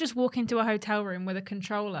can't just walk into a hotel room with a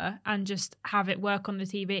controller and just have it work on the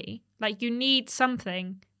TV. Like, you need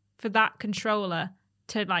something for that controller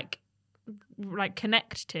to like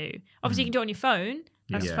connect to. Obviously you can do it on your phone,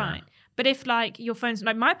 that's fine, but if like your phone's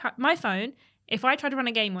like my phone, if I try to run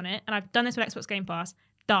a game on it, and I've done this with Xbox Game Pass,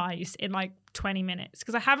 dies in like 20 minutes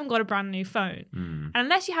because I haven't got a brand new phone. And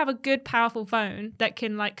unless you have a good powerful phone that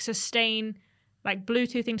can like sustain like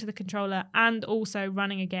Bluetoothing to the controller and also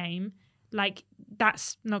running a game, like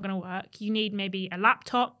that's not going to work. You need maybe a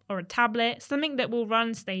laptop or a tablet, something that will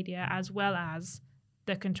run Stadia as well as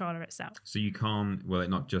the controller itself. So you can't, will it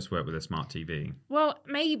not just work with a smart TV? Well,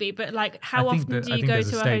 maybe, but like how often do you go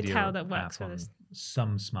to a hotel that works with this?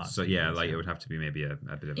 Some smart so TVs, yeah, like it would have to be maybe a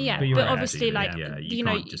bit of a but obviously like you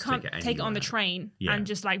can't take it on the train and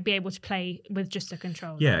just like be able to play with just a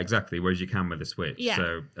controller. Yeah, exactly, whereas you can with a Switch.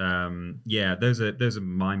 So those are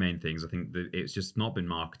my main things. I think that it's just not been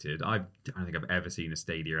marketed. I don't think I've ever seen a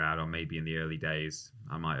Stadia ad, or maybe in the early days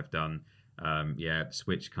I might have done.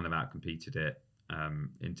 Switch kind of outcompeted it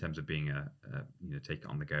in terms of being a take it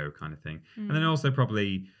on the go kind of thing. And then also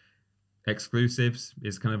probably exclusives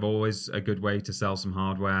is kind of always a good way to sell some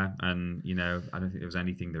hardware, and I don't think there was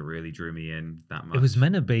anything that really drew me in that much. It was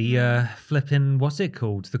meant to be flipping, what's it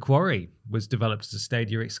called? The Quarry was developed as a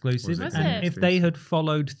Stadia exclusive, and if they had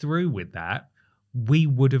followed through with that, we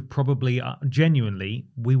would have probably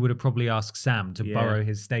we would have probably asked Sam to borrow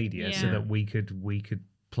his Stadia so that we could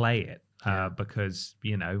play it because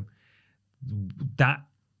that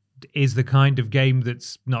is the kind of game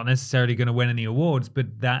that's not necessarily going to win any awards,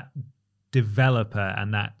 but that developer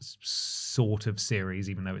and that sort of series,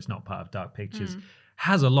 even though it's not part of Dark Pictures,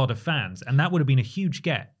 has a lot of fans, and that would have been a huge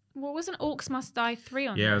get. Well, wasn't Orcs Must Die 3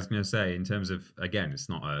 on I was going to say, in terms of, again, it's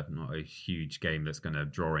not a huge game that's going to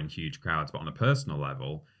draw in huge crowds, but on a personal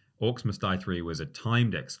level, Orcs Must Die 3 was a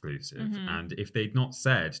timed exclusive, and if they'd not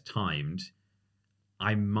said timed,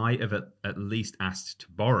 I might have at least asked to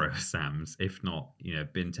borrow Sam's, if not,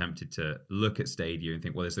 been tempted to look at Stadia and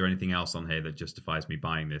think, well, is there anything else on here that justifies me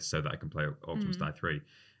buying this so that I can play Orcs Must Die 3?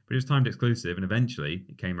 But it was timed exclusive, and eventually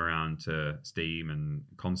it came around to Steam and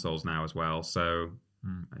consoles now as well. So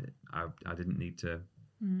I didn't need to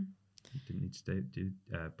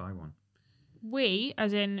buy one. We,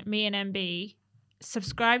 as in me and MB,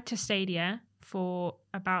 subscribed to Stadia for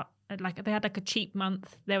about they had like a cheap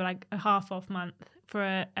month. They were like a half off month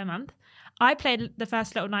for a month. I played the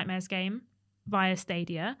first Little Nightmares game via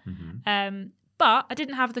Stadia, but I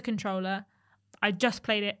didn't have the controller. I just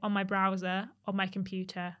played it on my browser, on my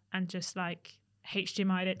computer, and just like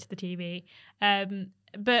HDMI'd it to the TV.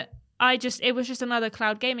 But it was just another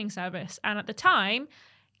cloud gaming service. And at the time,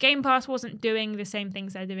 Game Pass wasn't doing the same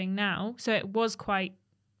things they're doing now. So it was quite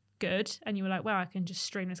good, and you were like, wow, I can just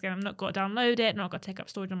stream this game. I've not got to download it, not got to take up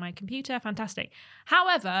storage on my computer. Fantastic.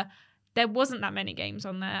 However, there wasn't that many games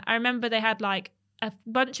on there. I remember they had like a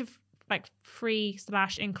bunch of like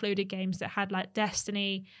free/included games that had like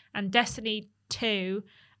Destiny and Destiny 2.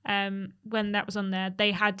 When that was on there,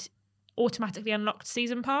 they had automatically unlocked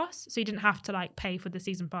season pass, so you didn't have to like pay for the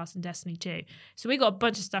season pass in Destiny 2. So we got a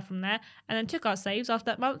bunch of stuff from there, and then took our saves after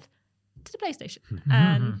that month to the PlayStation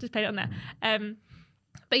and just played it on there.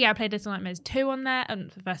 But yeah, I played Little Nightmares 2 on there,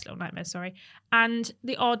 and the first Little Nightmares, sorry, and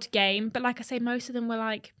the odd game. But like I say, most of them were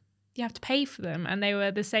like, you have to pay for them, and they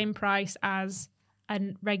were the same price as a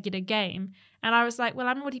regular game. And I was like, well,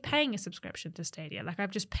 I'm already paying a subscription to Stadia. Like,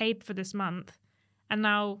 I've just paid for this month, and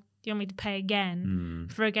now you want me to pay again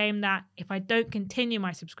for a game that if I don't continue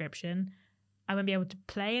my subscription, I won't be able to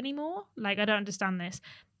play anymore? Like, I don't understand this.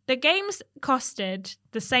 The games costed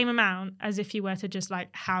the same amount as if you were to just like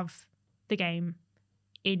have the game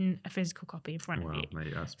in a physical copy in front of you.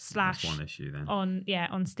 Maybe that's one issue then.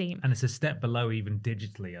 On Steam. And it's a step below even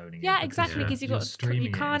digitally owning it. Yeah, exactly, because you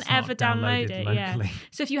can't ever download it. Yeah.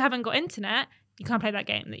 So if you haven't got internet, you can't play that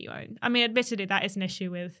game that you own. I mean, admittedly, that is an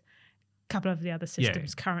issue with a couple of the other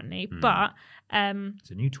systems currently, but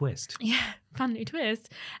it's a new twist. Yeah, fun new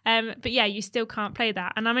twist. But yeah, you still can't play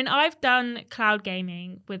that. And I mean, I've done cloud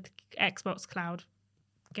gaming with Xbox Cloud.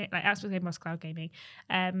 Like Xbox Game Pass Cloud Gaming.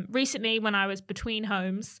 Recently, when I was between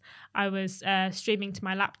homes, I was streaming to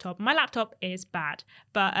my laptop. My laptop is bad,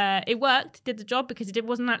 but it worked, did the job, because it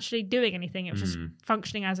wasn't actually doing anything. It was just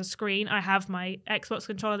functioning as a screen. I have my Xbox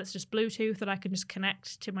controller that's just Bluetooth that I can just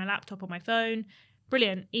connect to my laptop or my phone.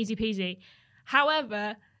 Brilliant, easy peasy.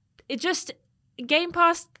 However, Game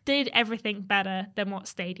Pass did everything better than what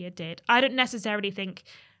Stadia did. I don't necessarily think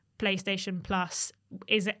PlayStation Plus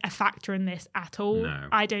is a factor in this at all. No.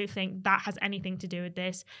 I don't think that has anything to do with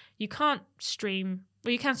this. You can't stream,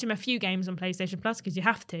 well, you can stream a few games on PlayStation Plus because you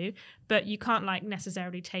have to, but you can't like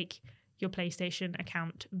necessarily take your PlayStation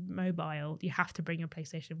account mobile. You have to bring your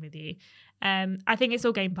PlayStation with you. I think it's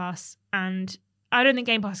all Game Pass, and I don't think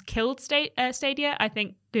Game Pass killed Stadia. I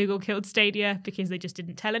think Google killed Stadia because they just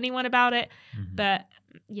didn't tell anyone about it. But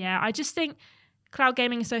yeah, I just think cloud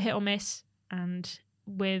gaming is so hit or miss, and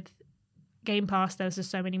with Game Pass, there's just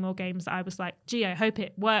so many more games that I was like, gee, I hope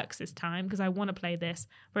it works this time because I want to play this.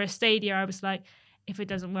 Whereas Stadia, I was like, if it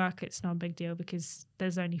doesn't work, it's not a big deal because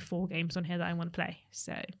there's only 4 games on here that I want to play.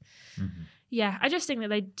 So yeah, I just think that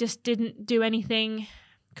they just didn't do anything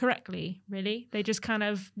correctly, really. They just kind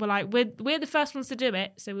of were like, we're the first ones to do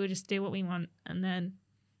it, so we'll just do what we want, and then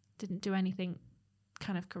didn't do anything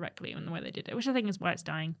kind of correctly in the way they did it, which I think is why it's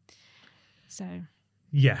dying. So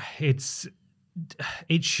yeah,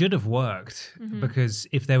 it should have worked, because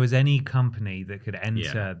if there was any company that could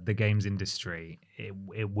enter the games industry,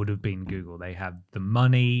 it would have been Google. They had the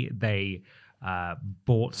money, they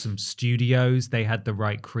bought some studios, they had the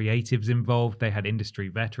right creatives involved, they had industry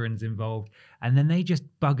veterans involved, and then they just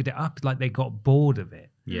buggered it up. Like, they got bored of it.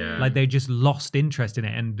 Yeah. Like, they just lost interest in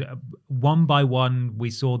it. And one by one, we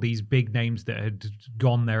saw these big names that had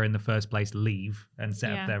gone there in the first place leave and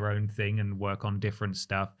set up their own thing and work on different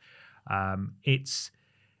stuff. It's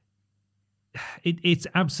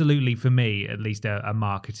absolutely, for me at least, a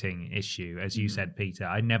marketing issue. As you said, Peter,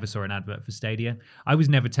 I never saw an advert for Stadia. I was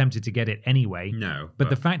never tempted to get it anyway. No, but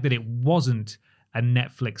the fact that it wasn't a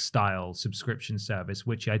Netflix style subscription service,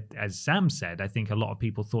 which as Sam said, I think a lot of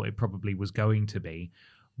people thought it probably was going to be,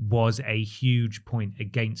 was a huge point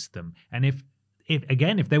against them. And if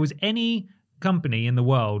there was any company in the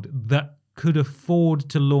world that could afford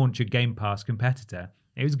to launch a Game Pass competitor,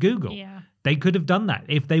 it was Google. Yeah. They could have done that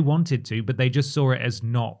if they wanted to, but they just saw it as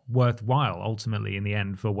not worthwhile ultimately in the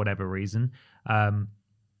end for whatever reason.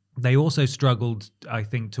 They also struggled, I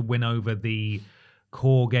think, to win over the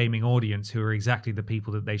core gaming audience, who are exactly the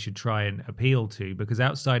people that they should try and appeal to, because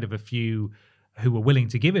outside of a few who were willing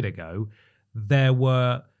to give it a go, there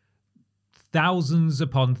were thousands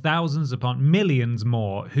upon millions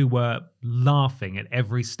more who were laughing at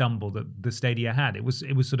every stumble that the Stadia had. It was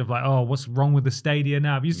sort of like, oh, what's wrong with the Stadia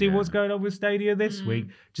now? Have you seen what's going on with Stadia this week?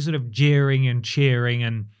 Just sort of jeering and cheering,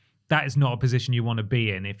 and that is not a position you want to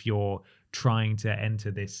be in if you're trying to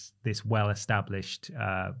enter this well-established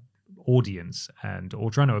audience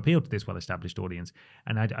or trying to appeal to this well-established audience.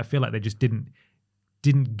 And I feel like they just didn't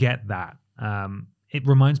get that. It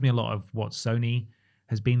reminds me a lot of what Sony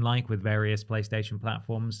has been like with various PlayStation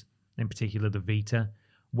platforms, in particular the Vita,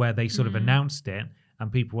 where they sort of announced it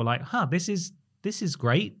and people were like, this is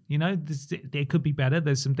great. You know, it could be better.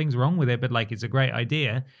 There's some things wrong with it, but like, it's a great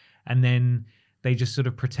idea. And then they just sort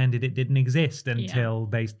of pretended it didn't exist until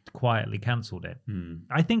they quietly cancelled it.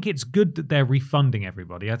 I think it's good that they're refunding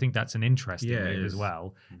everybody. I think that's an interesting move as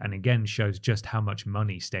well. And again, shows just how much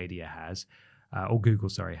money Stadia has, or Google,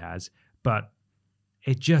 has. But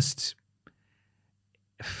it just...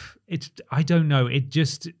 I don't know. It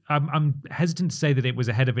just, I'm hesitant to say that it was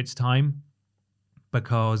ahead of its time,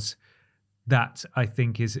 because that, I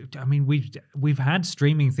think, is, I mean, we've had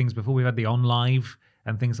streaming things before. We've had the OnLive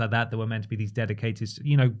and things like that were meant to be these dedicated,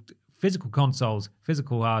 physical consoles,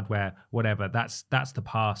 physical hardware, whatever. That's the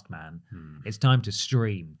past, man. It's time to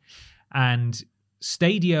stream. And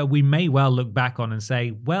Stadia, we may well look back on and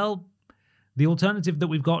say, well, the alternative that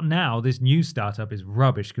we've got now, this new startup, is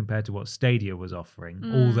rubbish compared to what Stadia was offering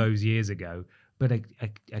all those years ago. But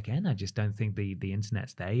again, I just don't think the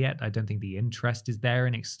internet's there yet. I don't think the interest is there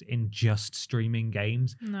in just streaming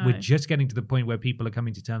games. No. We're just getting to the point where people are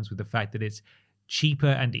coming to terms with the fact that it's cheaper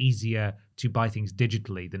and easier to buy things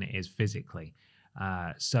digitally than it is physically.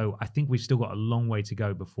 So I think we've still got a long way to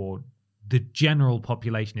go before the general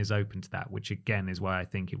population is open to that, which again is why I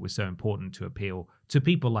think it was so important to appeal to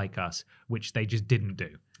people like us, which they just didn't do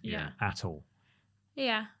at all.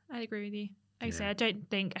 Yeah, I agree with you. Like I say, I don't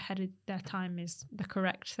think ahead of their time is the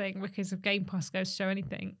correct thing, because if Game Pass goes to show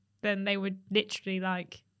anything, then they would literally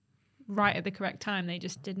right at the correct time. They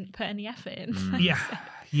just didn't put any effort in.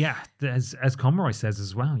 Yeah. As Conroy says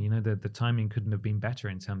as well, the timing couldn't have been better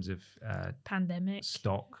in terms of pandemic,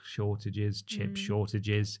 stock shortages, chip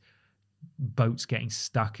shortages, boats getting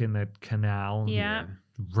stuck in the canal,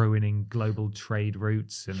 ruining global trade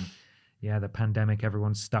routes, and the pandemic,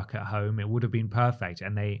 everyone's stuck at home. It would have been perfect.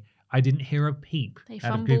 And I didn't hear a peep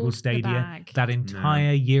out of Google Stadia. That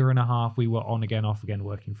entire year and a half we were on again, off again,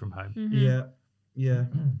 working from home. Yeah.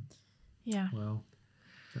 Well,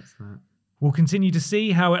 that's that. We'll continue to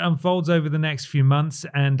see how it unfolds over the next few months,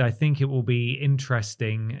 and I think it will be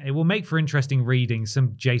interesting. It will make for interesting reading,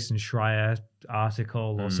 some Jason Schreier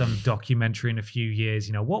article or some documentary in a few years.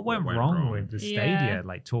 What went wrong with the Stadia?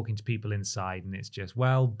 Talking to people inside, and it's just,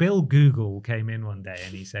 Bill Google came in one day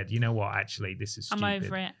and he said, you know what, actually, this is stupid. I'm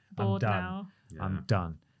over it. Bored now. I'm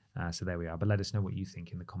done. So there we are. But let us know what you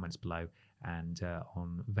think in the comments below, and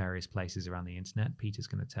on various places around the internet. Peter's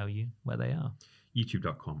going to tell you where they are.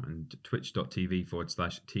 YouTube.com and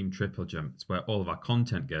twitch.tv/Team Triple Jump. It's where all of our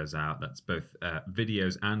content goes out. That's both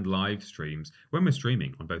videos and live streams. When we're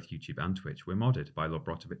streaming on both YouTube and Twitch, we're modded by Lord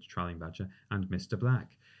Brotovich, Trailing Badger, and Mr.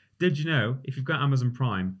 Black. Did you know, if you've got Amazon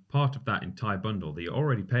Prime, part of that entire bundle that you're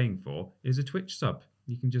already paying for is a Twitch sub.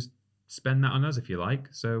 You can just spend that on us if you like.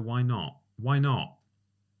 So why not? Why not?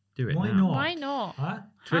 Do it now. Why not? Huh?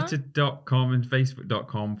 Twitter.com and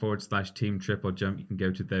Facebook.com/Team Triple Jump. You can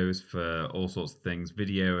go to those for all sorts of things,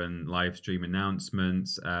 video and live stream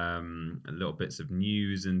announcements, little bits of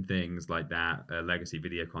news and things like that, legacy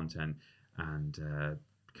video content, and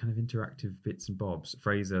kind of interactive bits and bobs.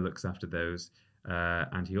 Fraser looks after those,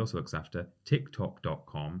 and he also looks after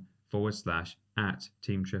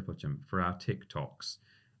TikTok.com/@Team Triple Jump for our TikToks.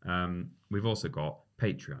 We've also got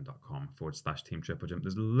Patreon.com/Team Triple Jump.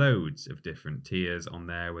 There's loads of different tiers on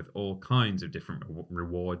there with all kinds of different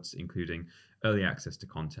rewards, including early access to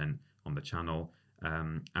content on the channel,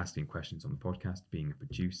 asking questions on the podcast, being a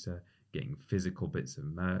producer, getting physical bits of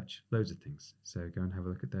merch, loads of things. So go and have a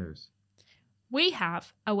look at those. We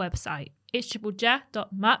have a website. It's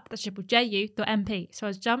triplej.mup, that's triplej.mp. So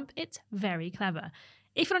as Jump, it's very clever.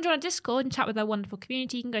 If you want to join our Discord and chat with our wonderful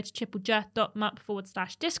community, you can go to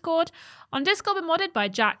triplej.mup/Discord. On Discord, we're modded by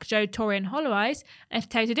Jack, Joe, Tori, and Hollow Eyes. And if you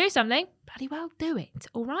tell you to do something, bloody well do it,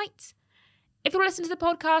 all right? If you want to listen to the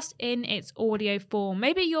podcast in its audio form,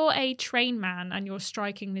 maybe you're a train man and you're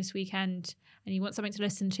striking this weekend and you want something to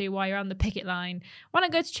listen to while you're on the picket line, why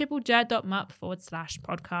not go to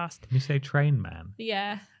triplej.mup/podcast. You say train man?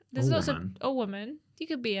 Yeah. There's lots of a woman. You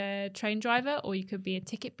could be a train driver, or you could be a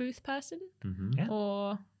ticket booth person,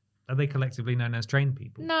 or are they collectively known as train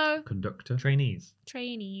people? No, conductor, trainees,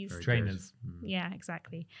 trainers. Yeah,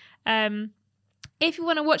 exactly. If you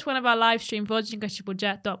want to watch one of our live stream VODs, you can go to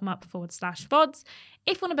triplej.mup/VODs.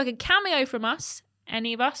 If you want to book a cameo from us,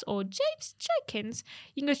 any of us, or James Jenkins,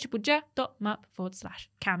 you can go to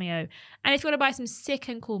triplej.mup/cameo. And if you want to buy some sick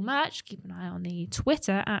and cool merch, keep an eye on the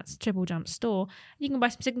Twitter at Triple Jump Store. You can buy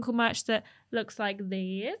some sick and cool merch that looks like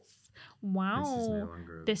this. Wow.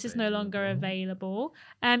 This is no longer available.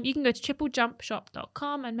 You can go to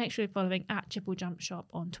triplejumpshop.com and make sure you're following at Triple Jump Shop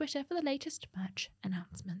on Twitter for the latest merch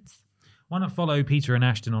announcements. Why not follow Peter and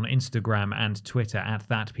Ashton on Instagram and Twitter at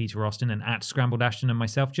 @PeterAustin and at Scrambled Ashton, and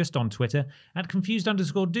myself just on Twitter at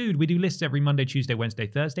Confused_Dude. We do lists every Monday, Tuesday, Wednesday,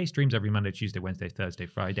 Thursday. Streams every Monday, Tuesday, Wednesday, Thursday,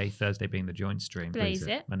 Friday. Thursday being the joint stream. Blaze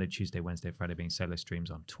it. Monday, Tuesday, Wednesday, Friday being solo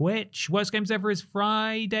streams on Twitch. Worst Games Ever is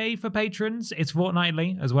Friday for patrons. It's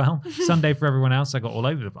fortnightly as well. Sunday for everyone else. I got all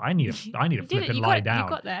over the. I need to flip and lie down.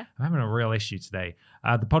 You got there. I'm having a real issue today.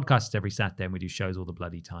 The podcast is every Saturday and we do shows all the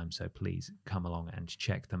bloody time. So please come along and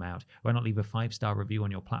check them out. We're not not leave a 5-star review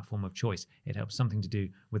on your platform of choice? It helps something to do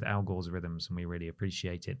with Al Gore's rhythms, and we really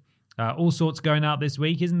appreciate it. All sorts going out this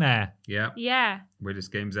week, isn't there? Yeah.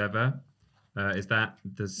 Weirdest games ever. Is that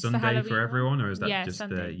the Sunday Halloween for everyone, or is that just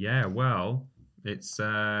Sunday. It's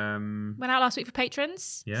Went out last week for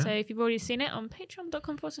patrons. Yeah. So if you've already seen it on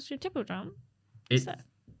patreon.com/TrippleDrum.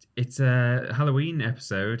 It's a Halloween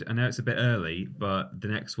episode. I know it's a bit early, but the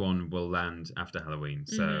next one will land after Halloween.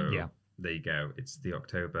 So there you go. It's the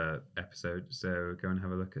October episode. So go and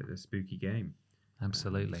have a look at the spooky game.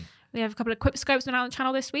 Absolutely. We have a couple of quick scopes on our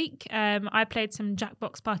channel this week. I played some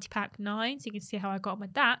Jackbox Party Pack 9, so you can see how I got on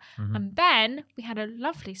with that. And then we had a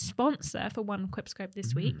lovely sponsor for one quick scope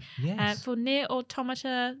this week. Yes. For Nier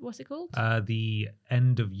Automata, what's it called? The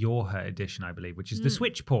End of Yorha edition, I believe, which is the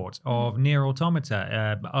Switch port of Nier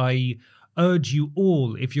Automata. I urge you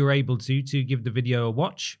all, if you're able to give the video a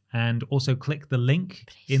watch and also click the link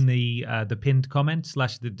in the pinned comment /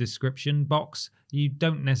 the description box. You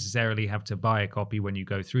don't necessarily have to buy a copy when you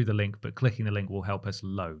go through the link, but clicking the link will help us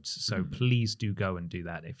loads. So please do go and do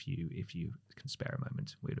that if you can spare a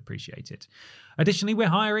moment. We'd appreciate it. Additionally, we're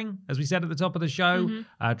hiring, as we said at the top of the show,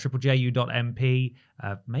 triplejU.mp.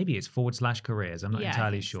 Maybe it's /careers. I'm not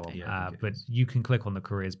entirely sure. But you can click on the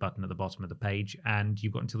careers button at the bottom of the page, and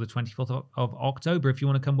you've got until the 24th of October if you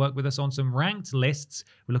want to come work with us on some ranked lists.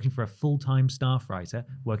 We're looking for a full-time staff writer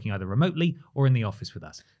working either remotely or in the office with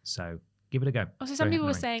us. So give it a go. Also, some people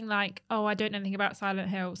were saying like, oh, I don't know anything about Silent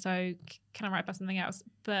Hill, so can I write about something else?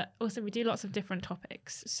 But also we do lots of different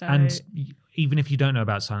topics. So and even if you don't know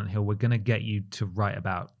about Silent Hill, we're going to get you to write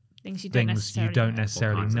about things you don't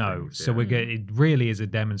necessarily know. So it really is a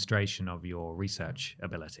demonstration of your research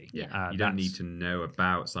ability. You don't need to know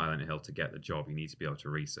about Silent Hill to get the job. You need to be able to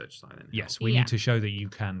research Silent Hill. Yes, we need to show that you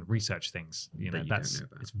can research things.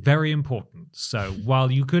 It's very important. So while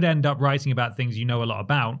you could end up writing about things you know a lot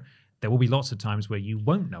about, there will be lots of times where you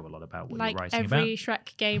won't know a lot about what you're writing about. Like every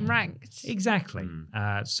Shrek game ranked. Exactly.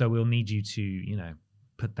 So we'll need you to,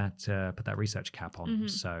 put that research cap on.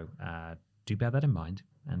 So do bear that in mind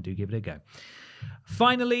and do give it a go.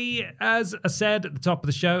 Finally, as I said at the top of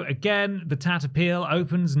the show, again, the Tat Appeal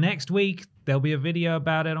opens next week. There'll be a video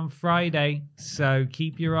about it on Friday. So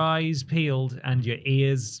keep your eyes peeled and your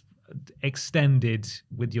ears extended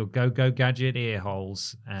with your Go Gadget ear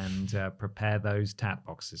holes and prepare those tat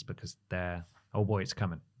boxes because it's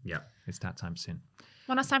coming. Yeah, it's tat time soon.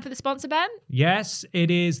 One last time for the sponsor, Ben? Yes, it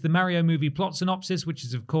is the Mario movie plot synopsis, which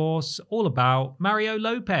is, of course, all about Mario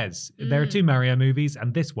Lopez. There are 2 Mario movies,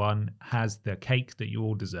 and this one has the cake that you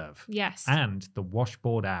all deserve. Yes. And the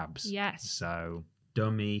washboard abs. Yes. So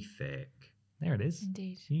dummy thick. There it is.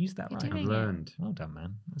 Indeed. You used that right. I've learned. Well done,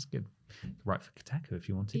 man. That's good. Right for Kotaku if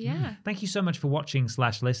you wanted. Yeah. Thank you so much for watching /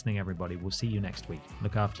 listening, everybody. We'll see you next week.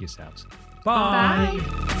 Look after yourselves. Bye.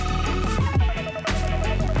 Bye.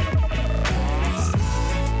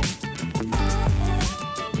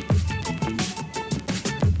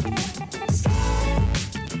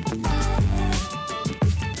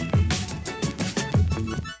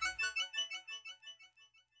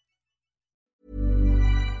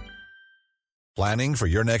 Planning for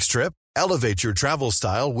your next trip? Elevate your travel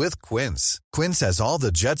style with Quince. Quince has all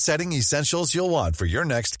the jet-setting essentials you'll want for your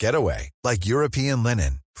next getaway, like European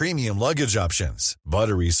linen, premium luggage options,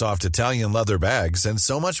 buttery soft Italian leather bags, and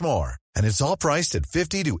so much more. And it's all priced at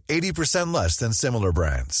 50 to 80% less than similar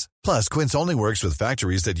brands. Plus, Quince only works with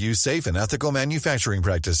factories that use safe and ethical manufacturing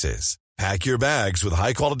practices. Pack your bags with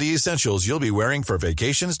high-quality essentials you'll be wearing for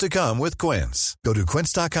vacations to come with Quince. Go to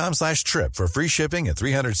quince.com/trip for free shipping and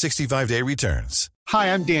 365-day returns.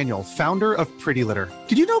 Hi, I'm Daniel, founder of Pretty Litter.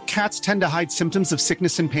 Did you know cats tend to hide symptoms of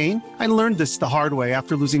sickness and pain? I learned this the hard way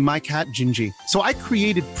after losing my cat, Gingy. So I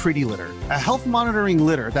created Pretty Litter, a health monitoring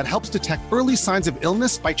litter that helps detect early signs of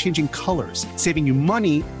illness by changing colors, saving you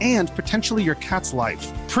money and potentially your cat's life.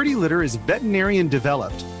 Pretty Litter is veterinarian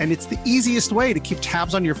developed, and it's the easiest way to keep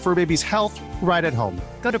tabs on your fur baby's health right at home.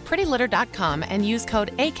 Go to prettylitter.com and use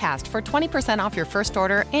code ACAST for 20% off your first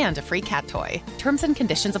order and a free cat toy. Terms and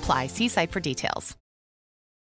conditions apply. See site for details.